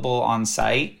available on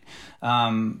site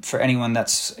for anyone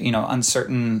that's,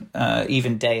 uncertain,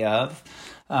 even day of.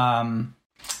 The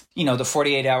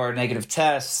 48-hour negative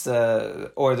test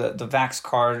or the Vax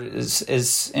card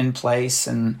is in place.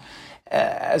 And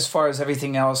as far as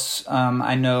everything else,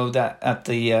 I know that at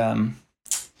the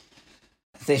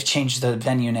they've changed the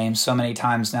venue name so many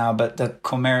times now, but the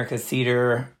Comerica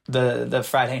Theater, the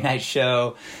Friday night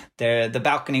show, the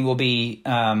balcony will be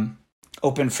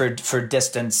open for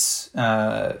distance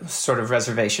sort of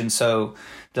reservation. So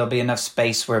there'll be enough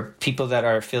space where people that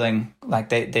are feeling like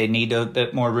they need a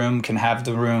bit more room can have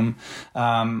the room.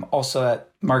 Also at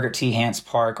Margaret T. Hance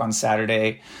Park on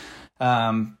Saturday,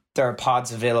 there are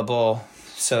pods available.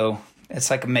 So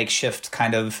it's like a makeshift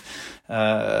kind of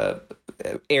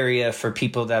area for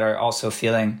people that are also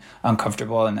feeling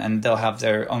uncomfortable, and they'll have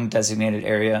their own designated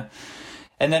area.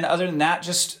 And then other than that,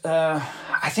 just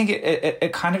I think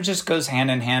it kind of just goes hand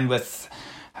in hand with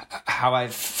how I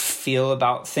feel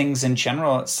about things in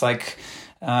general. It's like,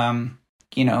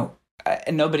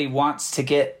 nobody wants to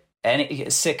get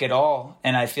sick at all.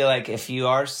 And I feel like if you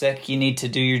are sick, you need to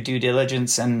do your due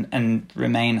diligence and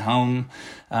remain home.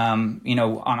 On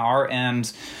our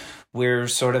end, we're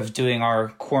sort of doing our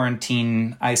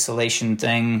quarantine isolation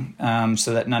thing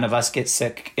so that none of us get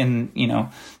sick in,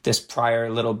 this prior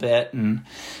little bit. And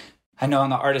I know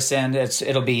on the artist end,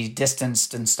 it'll be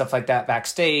distanced and stuff like that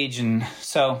backstage. And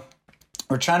so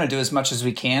we're trying to do as much as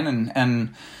we can.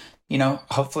 And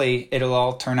hopefully it'll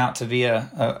all turn out to be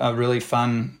a really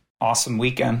fun, awesome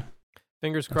weekend.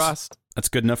 Fingers crossed. That's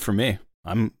good enough for me.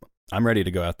 I'm ready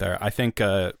to go out there. I think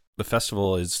the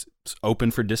festival is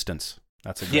open for distance.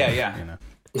 That's a good,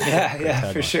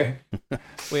 yeah, for sure.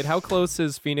 Wait, how close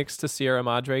is Phoenix to Sierra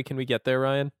Madre? Can we get there,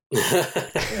 Ryan?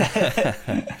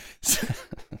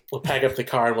 We'll pack up the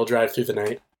car and we'll drive through the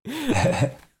night.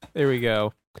 There we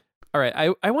go. All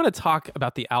right, I want to talk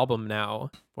about the album now.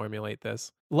 Formulate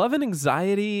this. Love and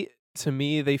Anxiety, to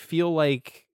me, they feel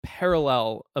like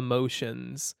parallel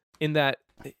emotions in that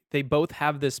they both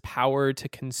have this power to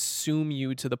consume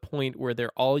you to the point where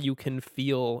they're all you can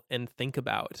feel and think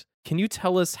about. Can you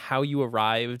tell us how you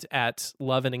arrived at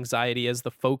Love and Anxiety as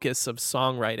the focus of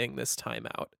songwriting this time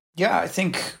out? Yeah, I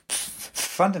think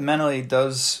fundamentally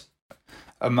those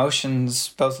emotions,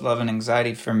 both love and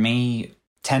anxiety for me,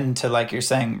 tend to, like you're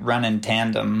saying, run in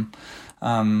tandem.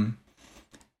 And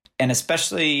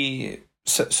especially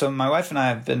so my wife and I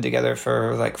have been together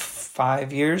for like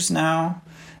 5 years now.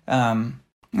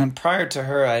 And prior to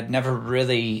her, I'd never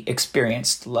really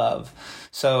experienced love.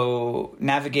 So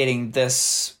navigating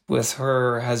this with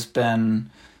her has been,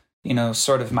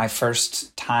 sort of my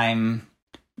first time.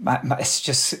 It's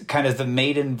just kind of the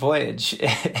maiden voyage.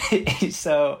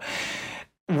 So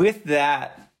with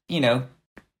that,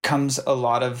 comes a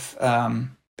lot of,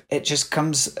 it just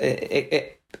comes,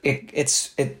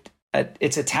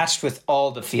 it's attached with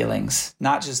all the feelings,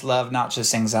 not just love, not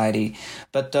just anxiety,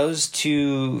 but those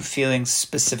two feelings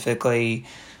specifically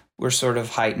were sort of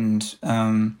heightened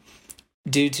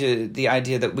due to the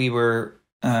idea that we were,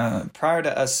 prior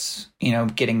to us,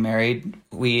 getting married,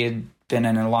 we had been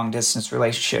in a long distance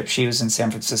relationship. She was in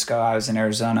San Francisco, I was in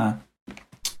Arizona.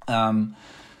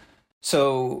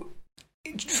 So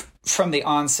from the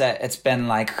onset, it's been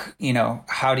like,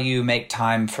 how do you make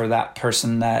time for that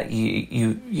person that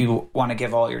you want to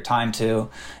give all your time to?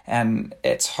 And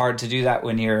it's hard to do that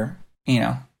when you're,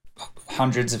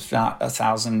 hundreds, if not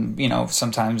 1,000,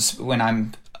 sometimes when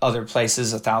I'm other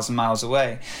places 1,000 miles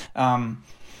away.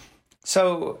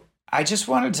 So I just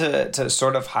wanted to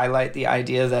sort of highlight the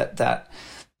idea that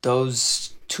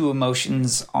those two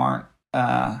emotions aren't,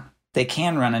 they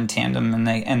can run in tandem, and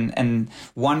and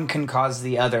one can cause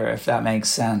the other, if that makes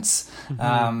sense.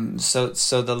 Mm-hmm.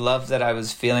 So the love that I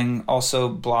was feeling also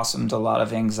blossomed a lot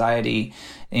of anxiety,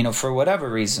 for whatever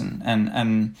reason,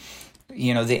 and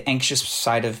the anxious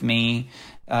side of me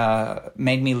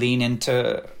made me lean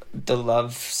into the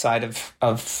love side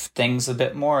of things a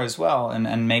bit more as well,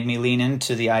 and made me lean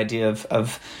into the idea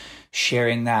of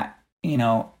sharing that,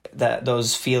 that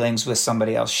those feelings with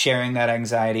somebody else, sharing that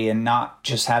anxiety, and not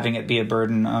just having it be a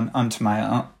burden unto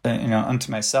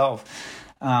myself.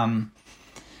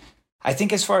 I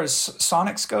think as far as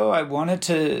sonics go, I wanted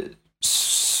to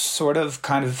sort of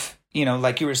kind of,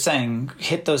 like you were saying,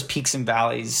 hit those peaks and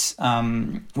valleys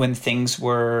when things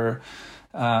were,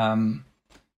 when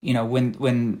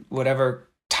whatever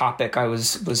topic I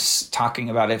was talking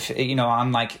about, if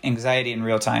on like anxiety in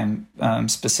real time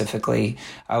specifically,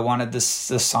 I wanted the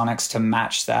sonics to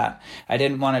match that. I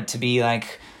didn't want it to be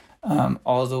like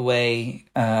all the way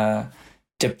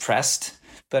depressed,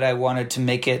 but I wanted to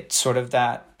make it sort of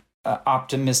that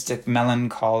optimistic,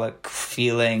 melancholic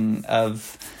feeling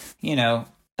of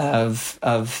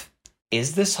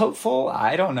is this hopeful?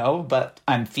 I don't know, but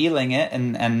I'm feeling it,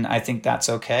 and I think that's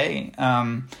okay.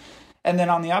 And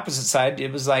then on the opposite side,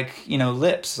 it was like,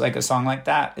 Lips, like a song like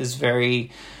that is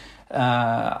very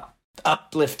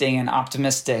uplifting and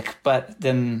optimistic, but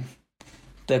then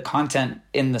the content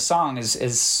in the song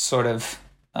is sort of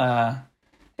the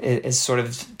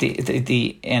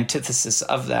antithesis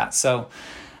of that. So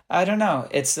I don't know.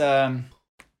 It's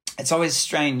always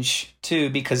strange too,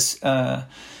 because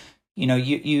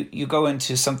you go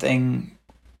into something.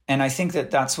 And I think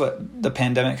that's what the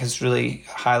pandemic has really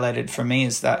highlighted for me,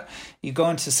 is that you go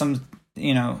into some,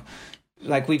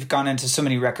 like we've gone into so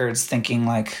many records thinking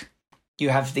like you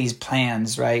have these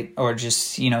plans, right? Or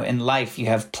just, in life you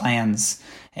have plans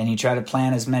and you try to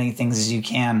plan as many things as you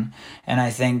can. And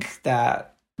I think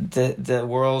that the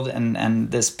world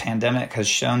and this pandemic has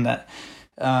shown that,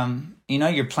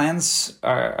 your plans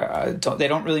they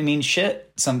don't really mean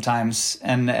shit sometimes.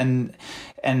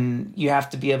 And you have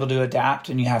to be able to adapt,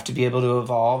 and you have to be able to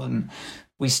evolve. And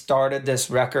we started this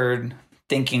record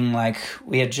thinking like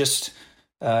we had just,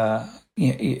 we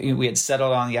had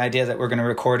settled on the idea that we're going to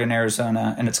record in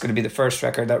Arizona, and it's going to be the first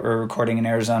record that we're recording in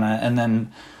Arizona. And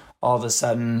then all of a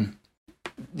sudden,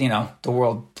 the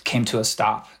world came to a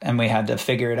stop, and we had to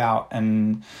figure it out.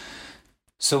 And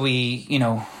so we,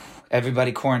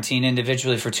 everybody quarantined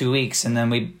individually for 2 weeks, and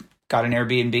then we got an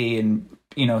Airbnb and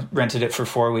rented it for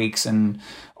 4 weeks and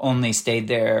only stayed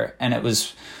there. And it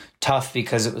was tough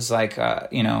because it was like,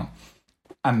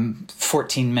 I'm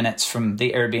 14 minutes from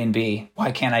the Airbnb.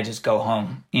 Why can't I just go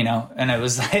home? And it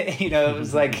was like, it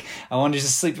was like, I wanted to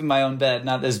just sleep in my own bed,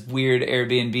 not this weird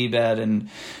Airbnb bed. And,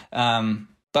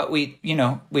 but we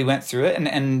went through it,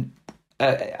 and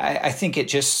I think it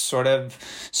just sort of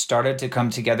started to come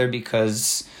together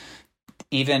because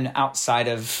even outside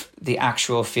of the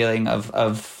actual feeling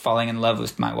of falling in love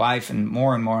with my wife and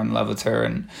more in love with her,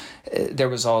 and there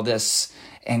was all this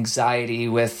anxiety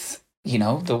with,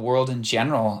 the world in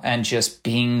general, and just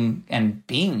being,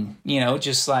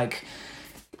 just like,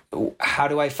 how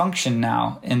do I function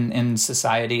now in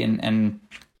society? And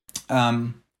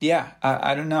I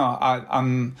don't know.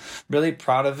 I'm really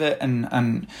proud of it.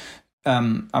 And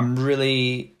I'm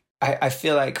really, I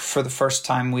feel like for the first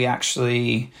time we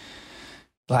actually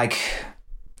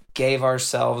gave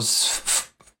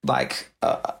ourselves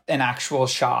an actual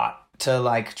shot to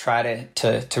like try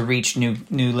to reach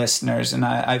new listeners. And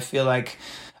I feel like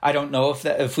I don't know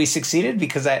if we succeeded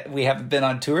because we haven't been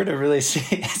on tour to really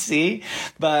see,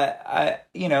 but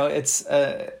it's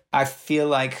I feel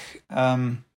like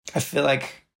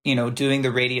doing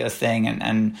the radio thing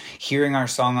and hearing our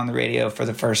song on the radio for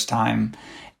the first time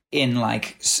in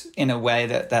a way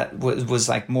that was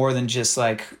like more than just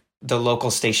like the local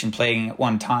station playing at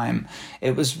one time.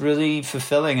 It was really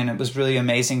fulfilling, and it was really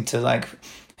amazing to like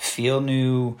feel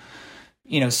new,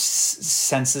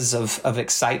 senses of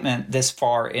excitement this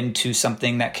far into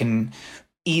something that can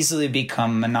easily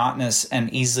become monotonous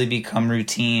and easily become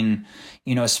routine,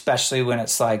 especially when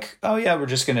it's like, oh yeah, we're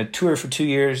just going to tour for 2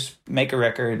 years, make a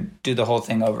record, do the whole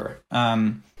thing over.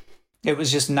 It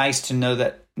was just nice to know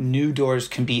that new doors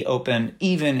can be open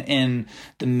even in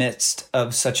the midst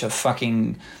of such a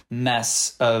fucking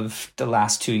mess of the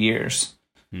last 2 years.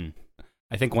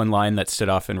 I think one line that stood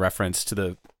off in reference to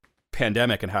the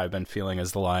pandemic and how I've been feeling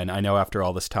is the line, "I know after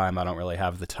all this time, I don't really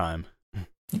have the time."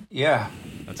 Yeah.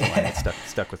 That's a line that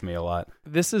stuck with me a lot.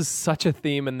 This is such a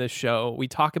theme in this show. We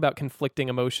talk about conflicting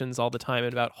emotions all the time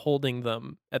and about holding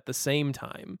them at the same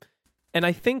time. And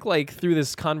I think like through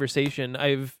this conversation,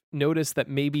 I've noticed that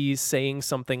maybe saying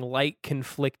something like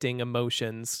conflicting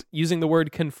emotions, using the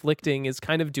word conflicting is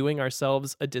kind of doing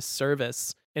ourselves a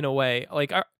disservice in a way.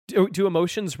 Like, do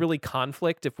emotions really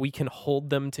conflict if we can hold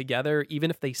them together, even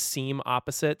if they seem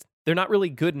opposite? They're not really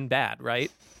good and bad, right?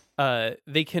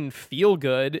 They can feel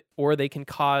good or they can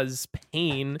cause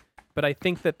pain, but I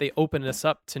think that they open us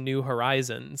up to new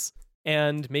horizons.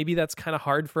 And maybe that's kind of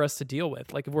hard for us to deal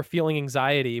with. Like if we're feeling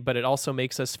anxiety, but it also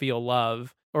makes us feel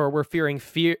love, or we're feeling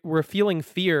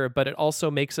fear, but it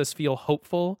also makes us feel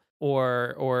hopeful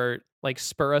or like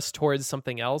spur us towards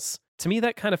something else. To me,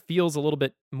 that kind of feels a little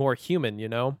bit more human,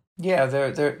 Yeah,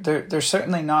 they're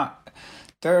certainly not.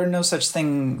 There are no such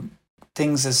things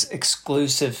as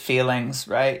exclusive feelings,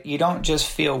 right? You don't just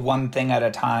feel one thing at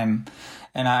a time.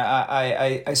 And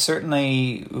I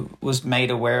certainly was made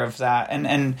aware of that.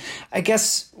 And I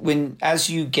guess as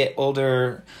you get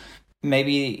older,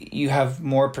 maybe you have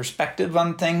more perspective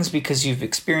on things because you've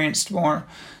experienced more.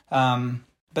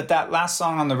 But that last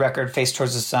song on the record, Face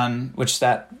Towards the Sun, which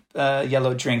that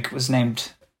yellow drink was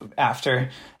named after,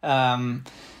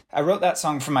 I wrote that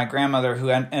song for my grandmother, who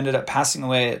ended up passing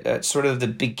away at sort of the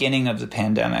beginning of the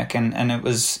pandemic. And it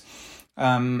was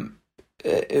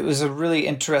a really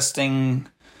interesting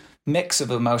mix of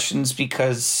emotions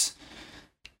because,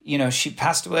 she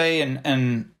passed away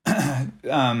and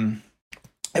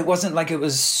it wasn't like it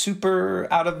was super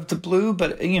out of the blue,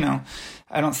 but,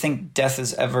 I don't think death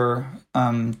is ever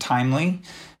timely.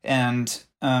 And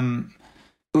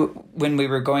when we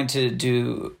were going to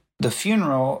do the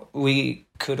funeral, we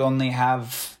could only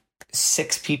have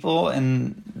 6 people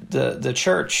in the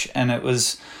church. And it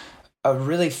was a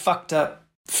really fucked up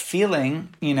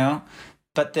feeling,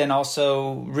 but then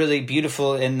also really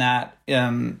beautiful in that,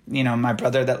 my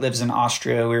brother that lives in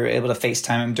Austria, we were able to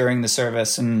FaceTime him during the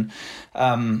service. And,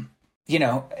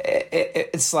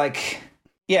 it's like,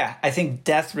 yeah, I think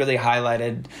death really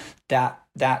highlighted that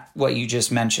what you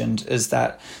just mentioned is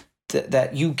that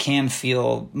you can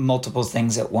feel multiple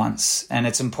things at once. And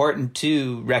it's important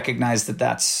to recognize that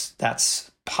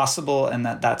that's possible and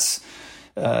that's,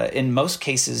 in most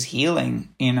cases, healing,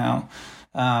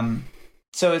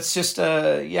 so it's just,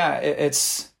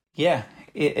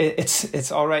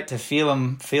 it's all right to feel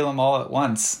them all at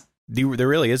once. There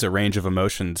really is a range of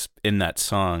emotions in that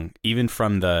song, even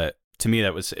from to me,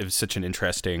 it was such an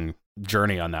interesting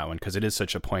journey on that one because it is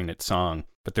such a poignant song.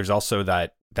 But there's also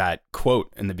that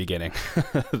quote in the beginning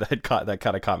that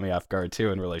kind of caught me off guard too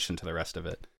in relation to the rest of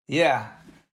it. Yeah.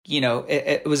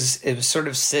 It was sort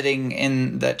of sitting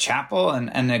in the chapel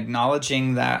and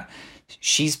acknowledging that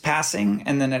she's passing,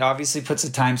 and then it obviously puts a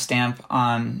timestamp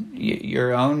on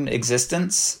your own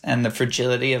existence and the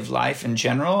fragility of life in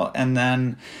general. And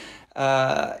then,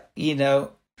 the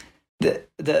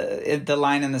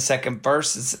line in the second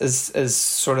verse is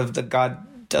sort of the God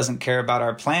doesn't care about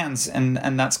our plans,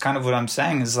 and that's kind of what I'm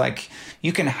saying is like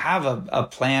you can have a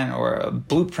plan or a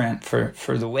blueprint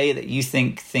for the way that you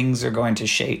think things are going to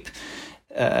shape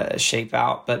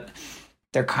out, but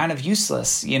they're kind of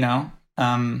useless,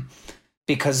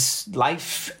 because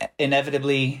life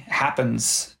inevitably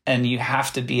happens, and you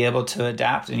have to be able to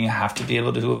adapt, and you have to be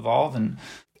able to evolve. And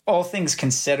all things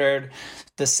considered,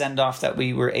 the send-off that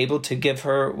we were able to give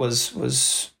her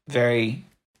was very,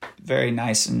 very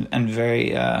nice and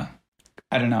very, I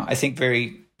don't know, I think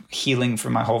very healing for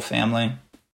my whole family.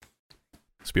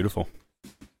 It's beautiful.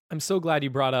 I'm so glad you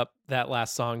brought up that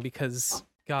last song because,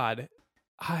 God,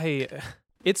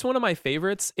 It's one of my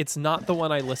favorites. It's not the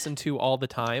one I listen to all the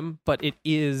time, but it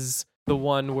is the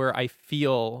one where I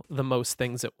feel the most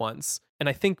things at once. And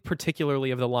I think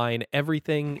particularly of the line,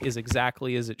 everything is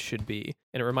exactly as it should be.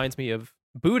 And it reminds me of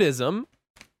Buddhism,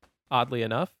 oddly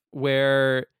enough,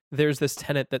 where there's this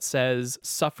tenet that says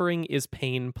suffering is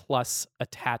pain plus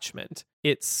attachment.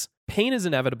 It's pain is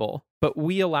inevitable, but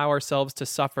we allow ourselves to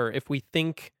suffer if we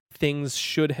think things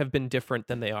should have been different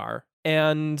than they are.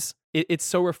 And it's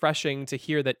so refreshing to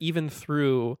hear that even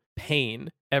through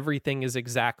pain, everything is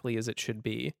exactly as it should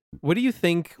be. What do you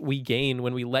think we gain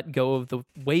when we let go of the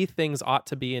way things ought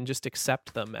to be and just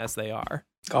accept them as they are?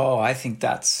 Oh, I think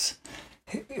that's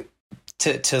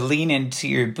to lean into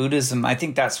your Buddhism. I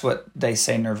think that's what they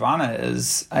say nirvana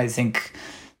is. I think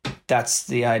that's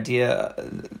the idea.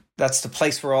 That's the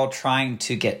place we're all trying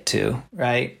to get to,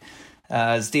 right?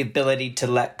 Is the ability to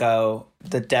let go,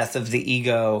 the death of the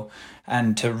ego,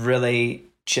 and to really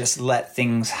just let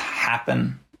things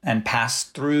happen and pass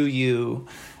through you.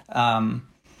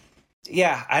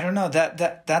 Yeah, I don't know.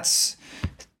 That's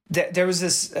there was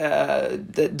this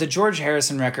the George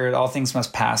Harrison record, All Things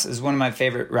Must Pass, is one of my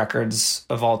favorite records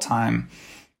of all time,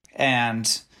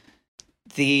 and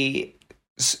the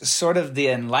sort of the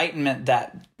enlightenment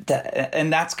that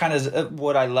and that's kind of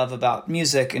what I love about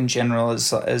music in general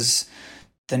is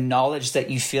the knowledge that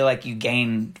you feel like you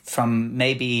gain from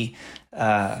maybe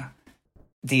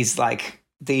these I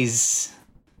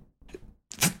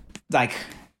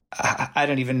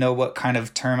don't even know what kind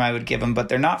of term I would give them, but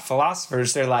they're not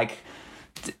philosophers. They're like,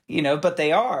 but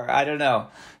they are. I don't know.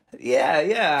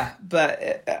 Yeah.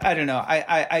 But I don't know.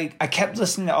 I kept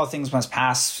listening to All Things Must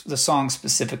Pass, the song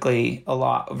specifically, a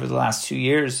lot over the last 2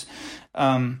 years,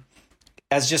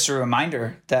 as just a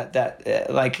reminder that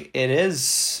like it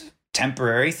is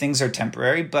temporary. Things are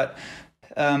temporary, but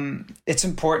it's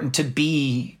important to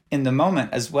be in the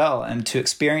moment as well and to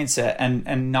experience it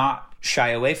and not shy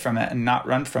away from it and not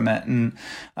run from it. And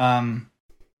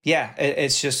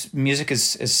it's just music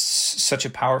is such a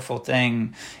powerful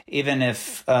thing, even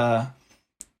if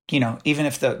even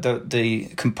if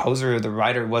the composer or the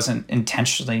writer wasn't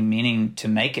intentionally meaning to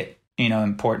make it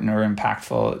important or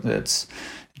impactful.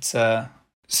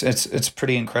 It's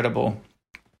pretty incredible.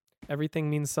 Everything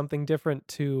means something different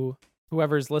to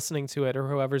whoever's listening to it or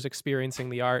whoever's experiencing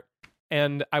the art.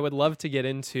 And I would love to get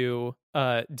into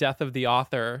death of the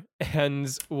author and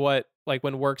what, like,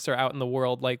 when works are out in the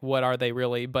world, like, what are they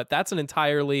really? But that's an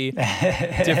entirely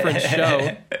different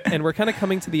show. And we're kind of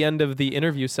coming to the end of the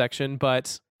interview section.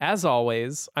 But as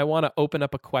always, I want to open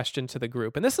up a question to the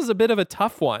group. And this is a bit of a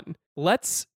tough one.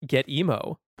 Let's get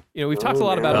emo. We've talked a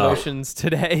lot about emotions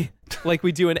today, like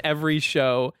we do in every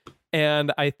show.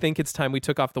 And I think it's time we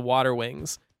took off the water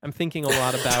wings. I'm thinking a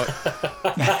lot about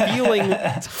feeling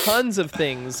tons of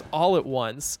things all at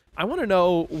once. I want to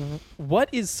know, what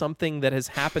is something that has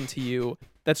happened to you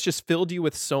that's just filled you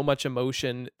with so much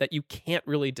emotion that you can't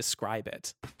really describe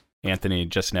it? Anthony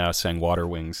just now sang water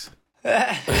wings.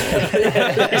 Saying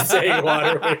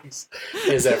water wings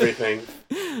is everything.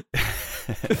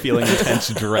 Feeling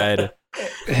intense dread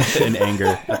and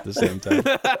anger at the same time.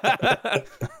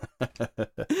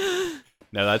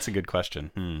 No, that's a good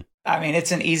question. I mean,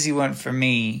 it's an easy one for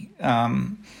me.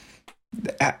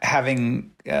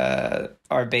 Having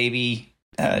our baby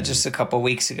just a couple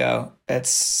weeks ago, it's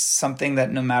something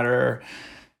that no matter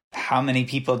how many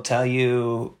people tell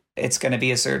you it's going to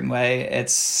be a certain way,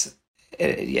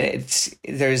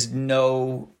 there's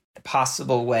no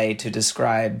possible way to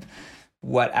describe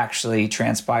what actually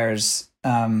transpires.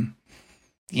 And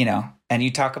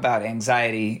you talk about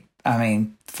anxiety. I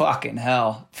mean, fucking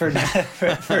hell, for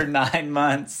 9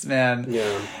 months, man.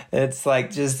 Yeah. It's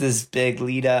like just this big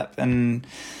lead up, and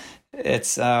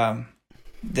it's the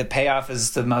payoff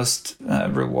is the most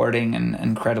rewarding and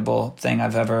incredible thing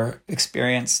I've ever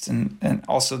experienced, and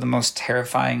also the most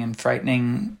terrifying and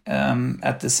frightening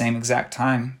at the same exact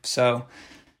time. So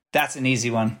that's an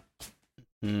easy one.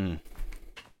 Damn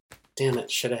it,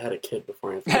 should have had a kid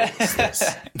before I finished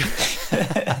this.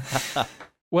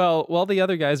 Well, while the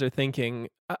other guys are thinking,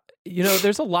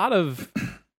 there's a lot of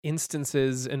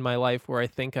instances in my life where I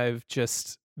think I've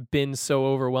just been so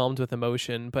overwhelmed with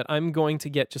emotion, but I'm going to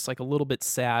get just like a little bit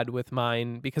sad with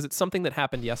mine because it's something that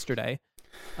happened yesterday.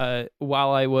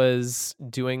 While I was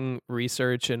doing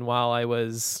research and while I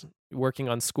was working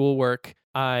on schoolwork,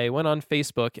 I went on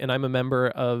Facebook, and I'm a member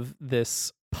of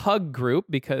this pug group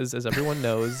because, as everyone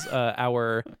knows,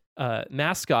 our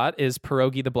mascot is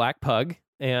Pierogi the Black Pug.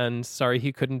 And sorry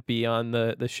he couldn't be on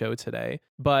the show today.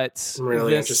 But I'm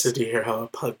really interested to hear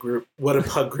what a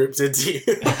pug group did to you.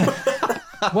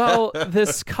 Well,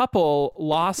 this couple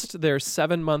lost their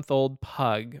 7-month-old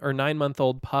pug or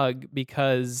 9-month-old pug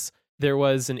because there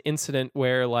was an incident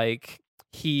where like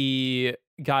he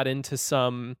got into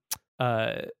some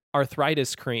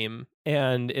arthritis cream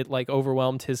and it like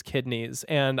overwhelmed his kidneys.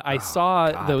 And I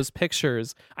saw God. those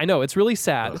pictures. I know it's really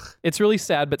sad. Ugh. It's really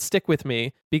sad, but stick with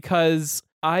me because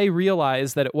I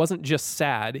realized that it wasn't just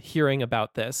sad hearing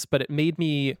about this, but it made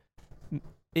me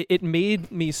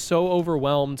so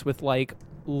overwhelmed with like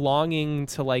longing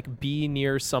to like be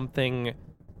near something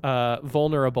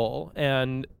vulnerable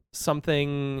and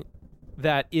something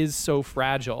that is so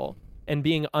fragile and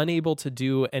being unable to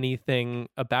do anything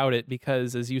about it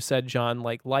because, as you said, John,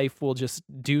 like life will just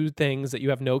do things that you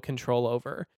have no control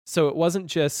over. So it wasn't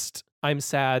just I'm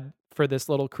sad for this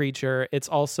little creature. It's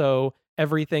also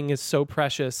everything is so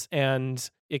precious and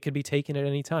it could be taken at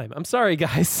any time. I'm sorry,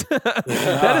 guys.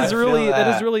 that is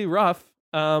really rough.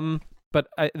 But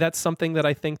that's something that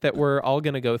I think that we're all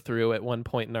going to go through at one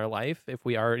point in our life if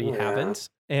we already haven't.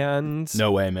 And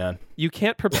No way, man. you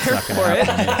can't prepare Not for gonna it.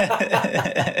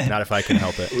 happen. Not if I can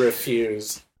help it.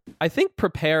 Refuse. I think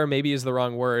prepare maybe is the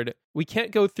wrong word. We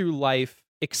can't go through life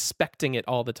expecting it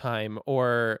all the time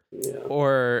or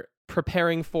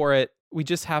preparing for it. We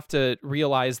just have to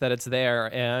realize that it's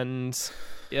there and,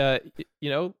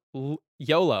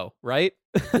 YOLO, right?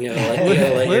 You gotta let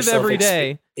Live yourself every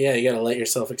day. Yeah, you gotta let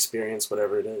yourself experience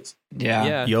whatever it is.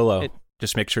 Yeah. YOLO.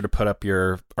 Just make sure to put up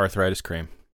your arthritis cream.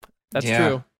 That's Yeah.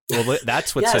 true. Well,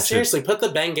 that's what's Yeah, such seriously, put the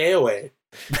Bengay away.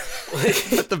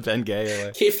 Put the Bengay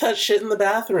away. Keep that shit in the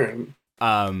bathroom.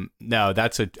 No,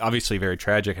 that's obviously very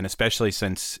tragic, and especially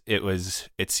since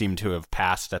it seemed to have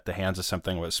passed at the hands of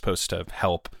something that was supposed to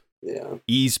help Yeah.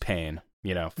 ease pain,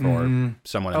 for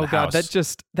someone in Oh the God,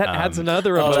 house. that adds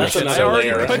another Oh, that's emotion. another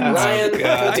layer. Ryan, I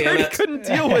damn already it. couldn't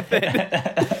deal with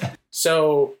it.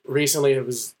 So recently, it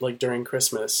was like during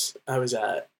Christmas. I was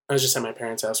just at my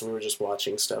parents' house and we were just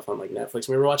watching stuff on like Netflix.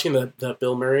 We were watching the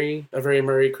Bill Murray, A Very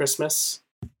Murray Christmas,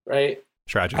 right?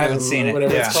 Tragic. I haven't seen it.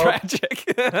 Whatever Yeah. it's called. Tragic.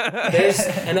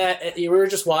 We were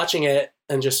just watching it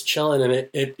and just chilling, and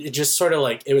it just sort of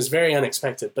like it was very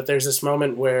unexpected. But there's this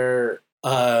moment where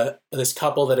this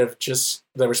couple that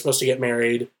were supposed to get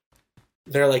married,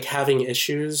 they're like having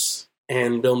issues,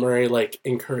 and Bill Murray like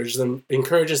encourages them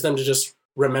to just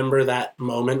remember that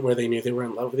moment where they knew they were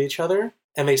in love with each other,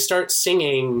 and they start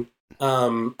singing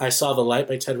 "I Saw the Light"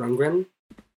 by Ted Rundgren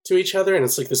to each other, and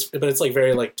it's like this, but it's like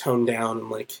very like toned down and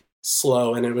like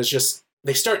slow, and it was just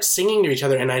they start singing to each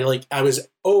other, and I was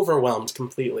overwhelmed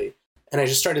completely, and I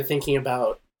just started thinking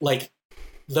about like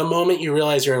the moment you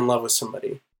realize you're in love with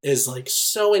somebody is like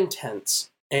so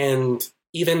intense, and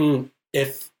even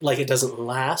if like it doesn't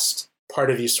last, part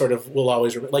of you sort of will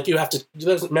always remember, like you have to,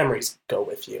 those memories go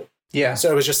with you. Yeah.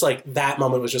 So it was just like that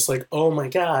moment was just like, oh my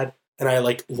God, and I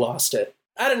like lost it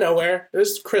out of nowhere. It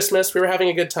was Christmas, we were having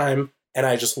a good time, and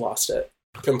I just lost it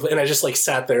completely, and I just like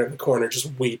sat there in the corner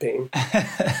just weeping.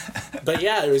 But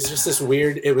yeah, it was just this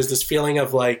weird, it was this feeling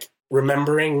of like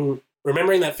remembering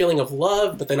that feeling of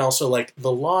love, but then also like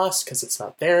the loss because it's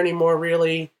not there anymore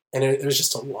really, and it was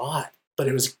just a lot. But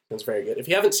it was very good. If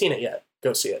you haven't seen it yet,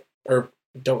 go see it, or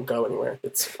don't go anywhere.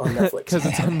 It's on Netflix. Because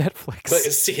it's on Netflix. But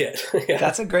see it. Yeah.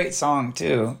 That's a great song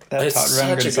too. That It's Todd such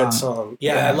a Rundgren good song.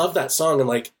 Yeah, I love that song, and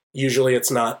like usually it's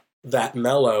not that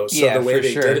mellow. So Yeah, the way for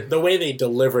they sure. did it, the way they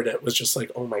delivered it was just like,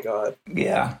 oh my God.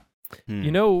 Yeah.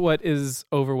 You know what is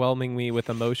overwhelming me with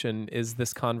emotion is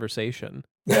this conversation.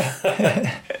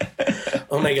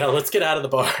 Oh my God, let's get out of the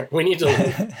bar. We need to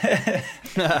leave.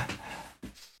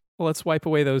 Well, let's wipe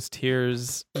away those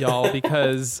tears, y'all,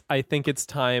 because I think it's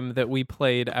time that we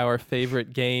played our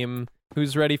favorite game.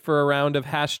 Who's ready for a round of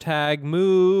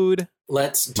 #mood?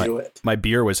 Let's do it. My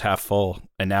beer was half full,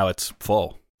 and now it's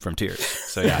full from tears.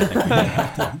 So yeah, I think we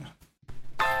have to.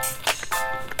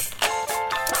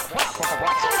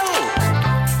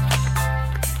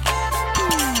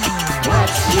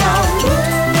 What's your mood?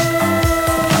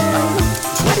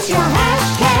 What's your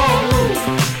hashtag?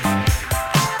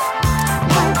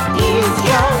 What is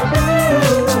your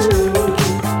mood?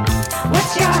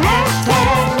 What's your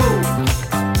hashtag?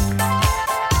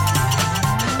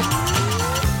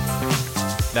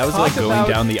 That was Talk like going about-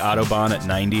 down the Autobahn at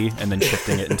 90 and then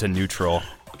shifting it into neutral.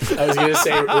 I was gonna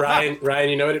say, Ryan,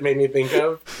 you know what it made me think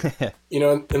of? You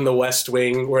know, in The West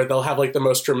Wing, where they'll have like the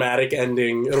most dramatic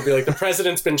ending. It'll be like the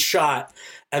president's been shot,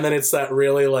 and then it's that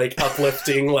really like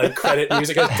uplifting like credit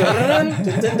music. Goes, dun, dun,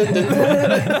 dun, dun,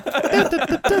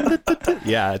 dun, dun.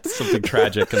 Yeah, it's something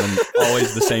tragic and then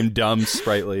always the same dumb,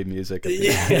 sprightly music. At the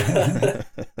end.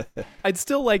 Yeah. I'd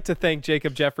still like to thank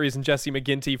Jacob Jeffries and Jesse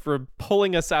McGinty for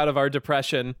pulling us out of our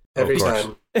depression. Every course.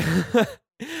 time.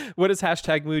 What is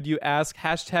hashtag mood, you ask?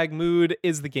 Hashtag mood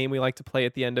is the game we like to play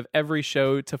at the end of every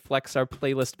show to flex our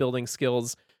playlist building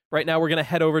skills. Right now, we're going to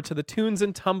head over to the Tunes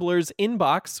and Tumblers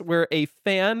inbox, where a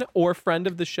fan or friend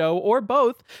of the show, or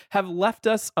both, have left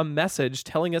us a message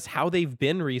telling us how they've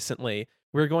been recently.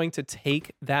 We're going to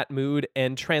take that mood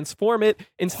and transform it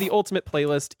into the ultimate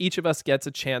playlist. Each of us gets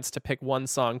a chance to pick one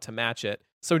song to match it.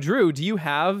 So, Drew, do you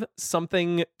have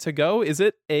something to go? Is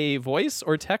it a voice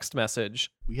or text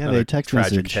message? We have a text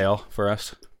tragic message. tale for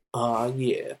us. Yeah.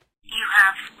 You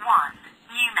have one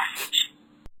new message.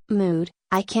 Mood.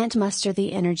 I can't muster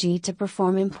the energy to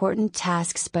perform important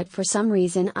tasks, but for some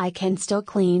reason I can still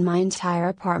clean my entire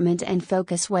apartment and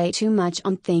focus way too much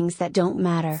on things that don't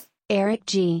matter. Eric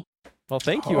G. Well,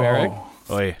 thank you, Eric.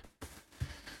 Oy.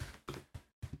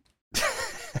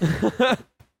 Good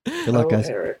luck, guys.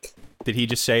 Eric. Did he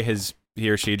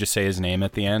or she just say his name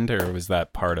at the end, or was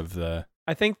that part of the...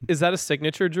 I think, is that a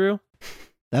signature, Drew?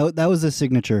 That was a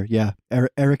signature, yeah.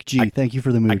 Eric G, thank you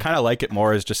for the mood. I kind of like it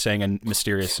more as just saying a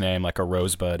mysterious name, like a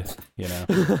rosebud, you know?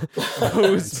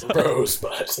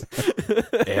 Rosebud.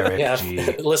 Eric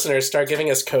G. Listeners, start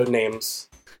giving us code names.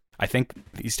 I think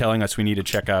he's telling us we need to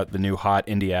check out the new hot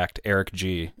indie act, Eric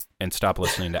G, and stop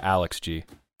listening to Alex G.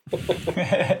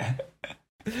 Okay,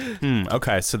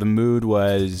 so the mood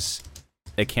was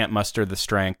they can't muster the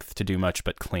strength to do much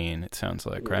but clean, it sounds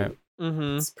like, right?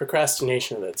 Mm-hmm. It's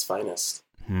procrastination at its finest.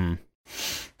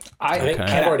 I think can,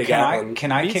 I've already got I, one.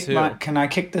 can I Me kick too. can I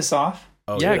kick this off?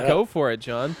 Oh, Yeah, yeah. go for it,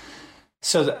 John.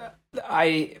 So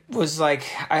I was like,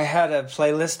 I had a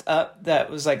playlist up that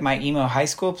was like my emo high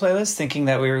school playlist, thinking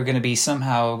that we were going to be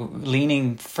somehow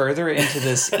leaning further into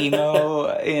this emo,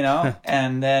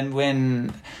 and then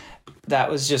when that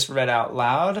was just read out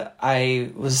loud,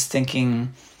 I was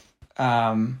thinking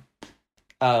of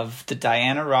the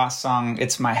Diana Ross song,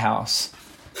 It's My House.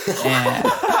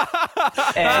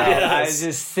 And I was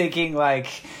just thinking like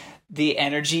the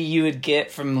energy you would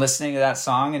get from listening to that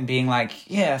song and being like,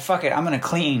 yeah, fuck it, I'm gonna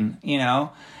clean,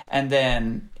 and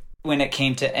then when it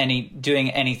came to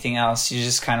doing anything else, you're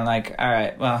just kind of like, all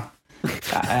right, well,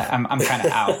 I'm kind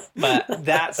of out. But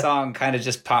that song kind of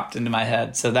just popped into my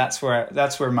head, so that's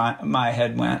where my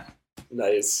head went.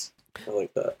 Nice. I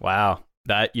like that. Wow.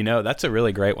 That's a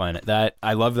really great one.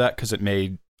 I love that because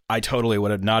I totally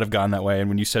would have not have gone that way. And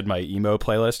when you said my emo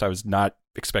playlist, I was not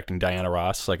expecting Diana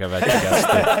Ross. Like I've had to guess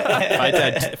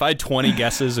that. If I had 20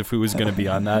 guesses of who was going to be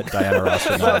on that, Diana Ross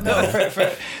would not have been.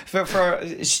 For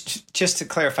just to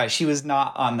clarify, she was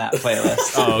not on that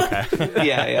playlist. Oh, okay.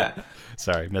 Yeah.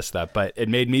 Sorry, missed that. But it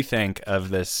made me think of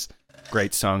this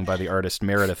great song by the artist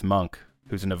Meredith Monk,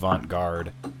 who's an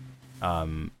avant-garde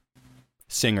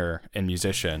singer and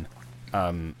musician.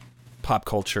 Pop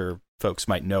culture folks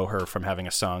might know her from having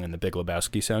a song in the Big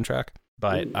Lebowski soundtrack,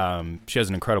 but she has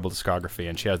an incredible discography,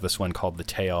 and she has this one called The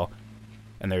Tale,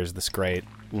 and there's this great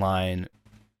line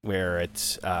where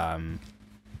it's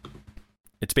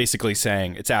basically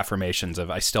saying, it's affirmations of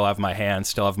I still have my hands,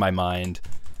 still have my mind,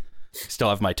 still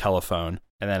have my telephone,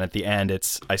 and then at the end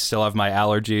it's I still have my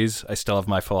allergies, I still have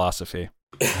my philosophy.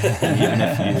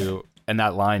 And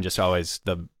that line just always,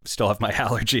 still have my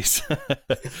allergies.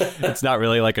 It's not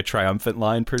really like a triumphant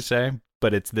line per se,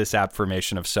 but it's this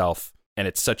affirmation of self. And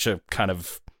it's such a kind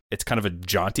of a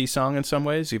jaunty song in some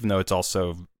ways, even though it's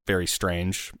also very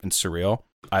strange and surreal.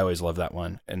 I always love that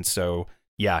one. And so,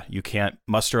 yeah, you can't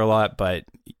muster a lot, but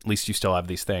at least you still have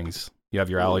these things. You have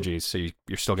your allergies, so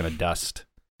you're still going to dust.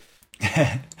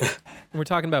 We're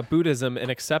talking about Buddhism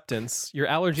and acceptance. Your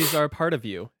allergies are a part of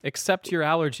you. Accept your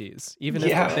allergies, even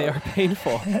if they are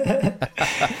painful.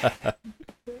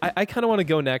 I kind of want to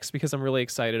go next because I'm really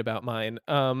excited about mine.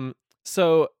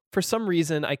 So for some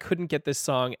reason, I couldn't get this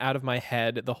song out of my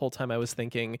head the whole time I was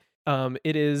thinking.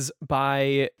 It is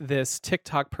by this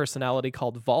TikTok personality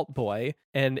called Vault Boy,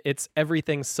 and it's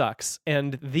Everything Sucks.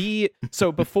 And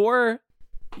so before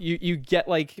you get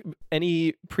like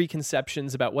any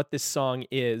preconceptions about what this song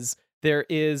is, there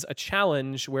is a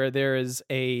challenge where there is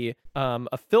a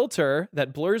filter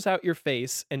that blurs out your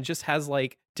face and just has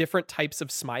like different types of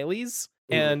smileys.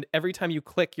 And every time you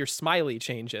click, your smiley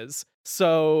changes.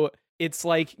 So it's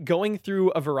like going through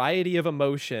a variety of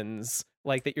emotions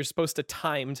like that you're supposed to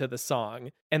time to the song.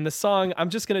 And the song,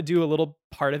 I'm just going to do a little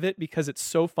part of it because it's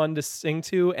so fun to sing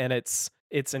to, and it's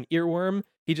an earworm.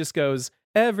 He just goes,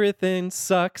 everything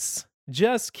sucks.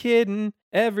 Just kidding.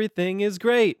 Everything is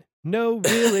great. No,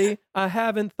 really, I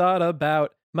haven't thought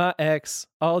about my ex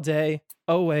all day.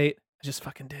 Oh, wait, I just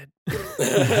fucking did.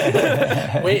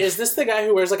 Wait, is this the guy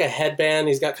who wears like a headband?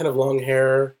 He's got kind of long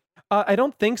hair. I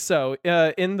don't think so.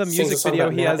 In the Sings a music song video,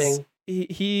 about he has napping.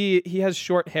 He has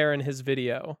short hair in his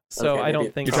video, so Okay, I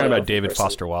don't think You're talking about David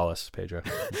Foster Wallace, Pedro.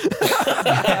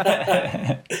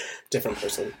 Different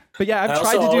person. But yeah, I've I tried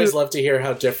also to do. always love to hear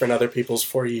how different other people's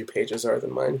For You pages are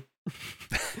than mine.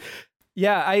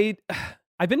 Yeah,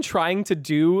 I've been trying to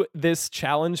do this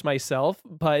challenge myself,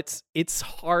 but it's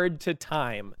hard to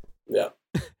time. Yeah.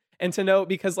 And to know,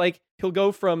 because like he'll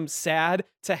go from sad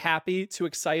to happy to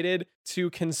excited to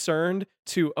concerned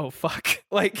to oh fuck.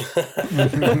 Like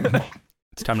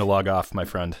It's time to log off, my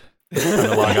friend. It's time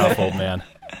to log off, old man.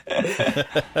 All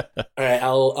right,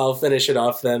 I'll finish it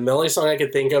off then. The only song I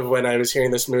could think of when I was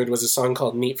hearing this mood was a song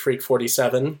called Neat Freak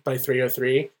 47 by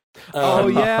 303. oh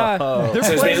yeah, they're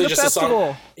So it's playing basically the just a song.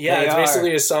 festival. Yeah, They it's are.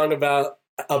 basically a song about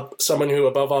someone who,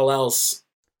 above all else,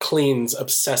 cleans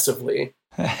obsessively.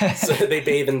 So they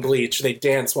bathe in bleach, they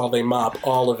dance while they mop,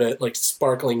 all of it, like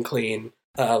sparkling clean.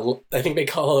 I think they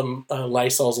call him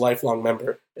Lysol's lifelong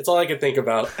member. It's all I could think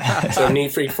about. So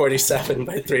Neat Freak 47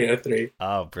 by 303.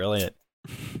 Oh, brilliant.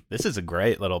 This is a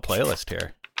great little playlist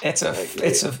here.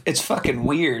 It's fucking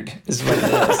weird, is what it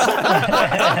is.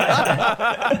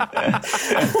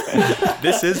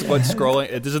 This is what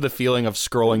scrolling. This is the feeling of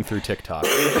scrolling through TikTok.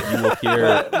 You will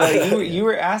hear. Well, you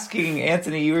were asking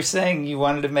Anthony. You were saying you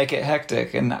wanted to make it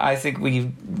hectic, and I think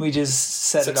we just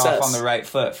set it Success. off on the right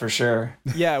foot for sure.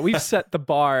 Yeah, we've set the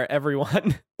bar,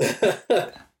 everyone.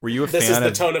 Were you a This is fan the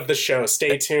of? tone of the show.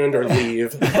 Stay tuned or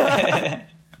leave.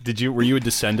 Were you a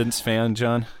Descendants fan,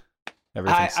 John?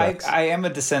 Everything sucks. I am a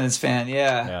Descendants fan.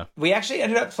 Yeah. We actually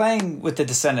ended up playing with the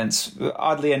Descendants,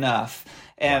 oddly enough,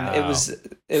 and Wow.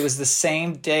 it was the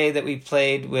same day that we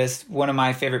played with one of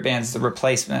my favorite bands, The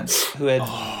Replacements, who had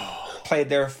played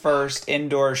their first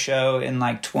indoor show in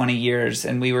like 20 years,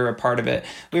 and we were a part of it.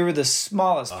 We were the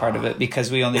smallest part of it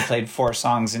because we only played 4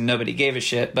 songs and nobody gave a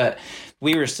shit, but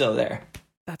we were still there.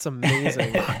 That's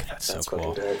amazing. That's so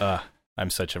cool. I'm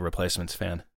such a Replacements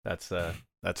fan. That's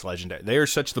legendary. They are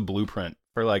such the blueprint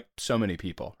for like so many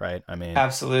people, right? I mean,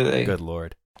 Absolutely. good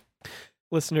Lord.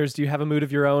 Listeners, do you have a mood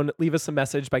of your own? Leave us a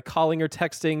message by calling or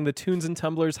texting the Tunes and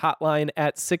Tumblers hotline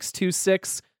at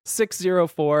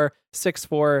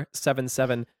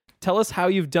 626-604-6477. Tell us how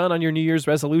you've done on your New Year's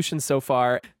resolution so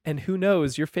far, and who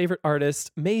knows, your favorite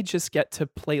artist may just get to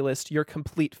playlist your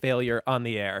complete failure on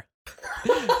the air.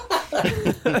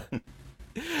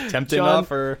 Tempting John-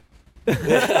 offer.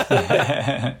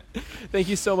 Thank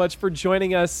you so much for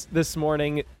joining us this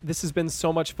morning. This has been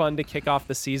so much fun to kick off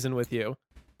the season with you.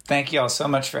 Thank you all so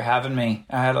much for having me.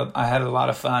 I had a lot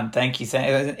of fun. Thank you.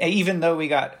 Even though we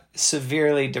got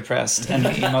severely depressed and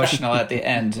emotional at the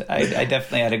end, I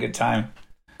definitely had a good time.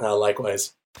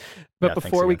 Likewise. But Yeah, thanks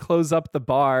before we again. close up the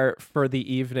bar for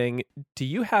the evening, do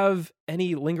you have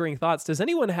any lingering thoughts? Does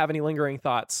anyone have any lingering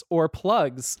thoughts or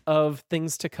plugs of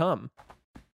things to come?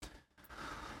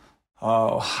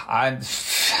 Oh, I'm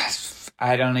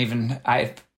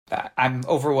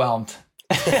overwhelmed.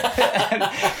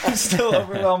 I'm still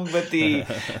overwhelmed with the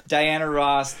Diana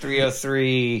Ross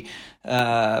 303,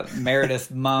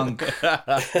 Meredith Monk,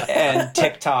 and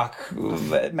TikTok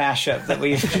mashup that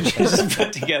we've just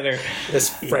put together. This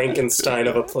Frankenstein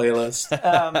of a playlist.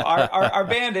 Our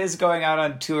band is going out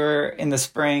on tour in the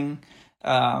spring.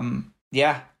 We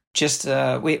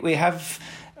have.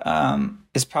 I'm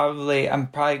probably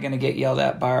going to get yelled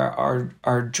at by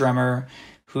our drummer,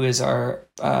 who is our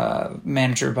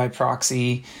manager by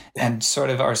proxy and sort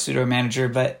of our pseudo manager.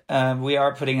 But we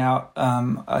are putting out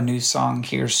a new song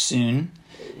here soon,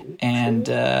 and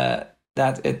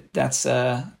that's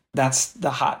the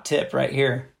hot tip right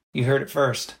here. You heard it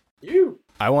first.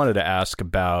 I wanted to ask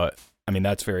about. I mean,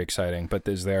 that's very exciting. But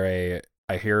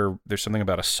I hear there's something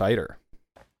about a cider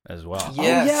as well.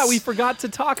 Yes. Oh, yeah, we forgot to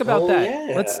talk about that.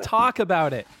 Yeah. Let's talk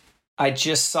about it. I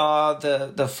just saw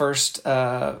the first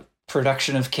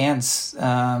production of cans,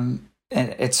 and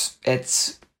it's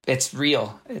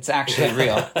real. It's actually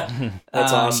real.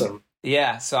 That's awesome.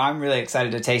 Yeah, so I'm really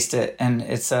excited to taste it, and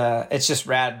it's just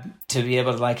rad to be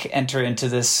able to like enter into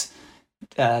this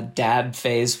dad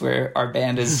phase where our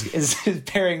band is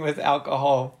pairing with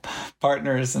alcohol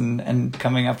partners and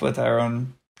coming up with our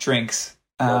own drinks.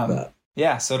 Love that.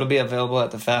 Yeah, so it'll be available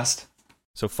at the fest.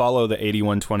 So follow the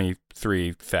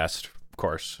 8123 Fest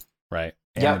course, right?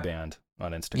 And Yep. the band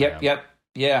on Instagram. Yep,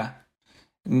 yeah.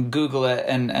 Google it,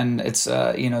 and it's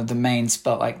the Maine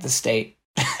spelled like the state.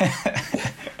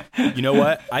 You know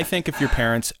what? I think if your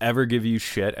parents ever give you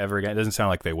shit ever again, it doesn't sound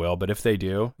like they will, but if they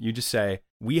do, you just say,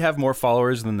 we have more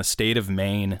followers than the state of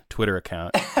Maine Twitter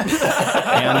account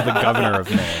and the governor of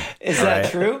Maine. Is All that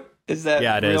right? true? Is that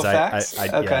Yeah, it real is. facts?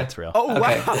 Okay. Yeah, it's real. Oh,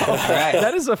 wow. Okay. All right.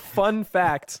 That is a fun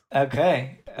fact.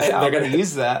 Okay. I'm going to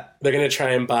use that. They're gonna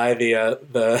try and buy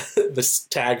the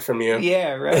tag from you.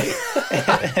 Yeah, right.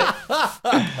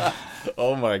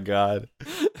 Oh my god.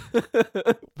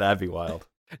 That'd be wild.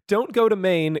 Don't go to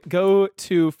Maine. Go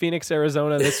to Phoenix,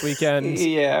 Arizona this weekend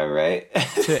Yeah, right.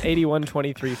 to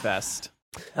 8123 Fest.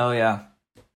 Oh, yeah.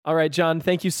 All right, John,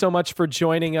 thank you so much for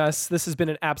joining us. This has been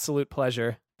an absolute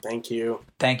pleasure. Thank you.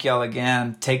 Thank y'all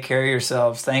again. Take care of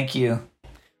yourselves. Thank you.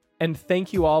 And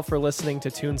thank you all for listening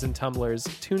to Tunes and Tumblers.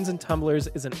 Tunes and Tumblers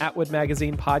is an Atwood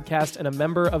Magazine podcast and a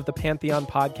member of the Pantheon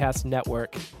Podcast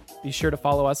Network. Be sure to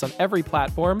follow us on every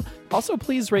platform. Also,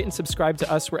 please rate and subscribe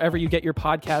to us wherever you get your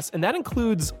podcasts, and that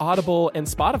includes Audible and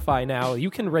Spotify now.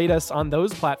 You can rate us on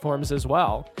those platforms as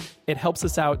well. It helps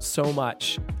us out so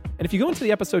much. And if you go into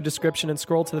the episode description and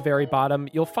scroll to the very bottom,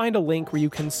 you'll find a link where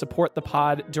you can support the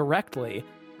pod directly.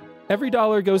 Every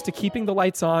dollar goes to keeping the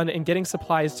lights on and getting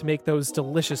supplies to make those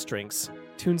delicious drinks.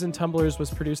 Tunes and Tumblers was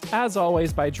produced, as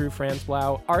always, by Drew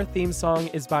Franzblau. Our theme song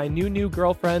is by New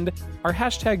Girlfriend. Our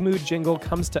 #mood jingle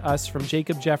comes to us from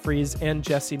Jacob Jeffries and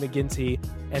Jesse McGinty.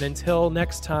 And until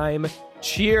next time,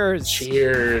 cheers!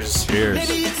 Cheers. Cheers.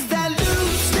 Maybe it's that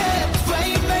loose step where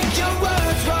you make your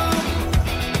words wrong.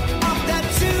 Off that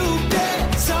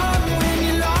two-bit tongue when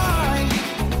you lie.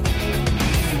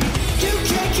 You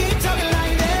can't keep talking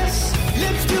like this.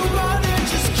 Lips do more than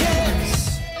just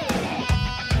kiss.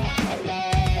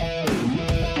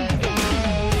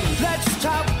 Let's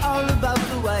talk all about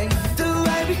the way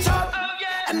we talk.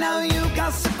 And now you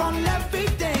gossip on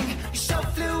everything. You're so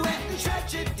fluent in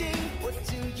tragedy.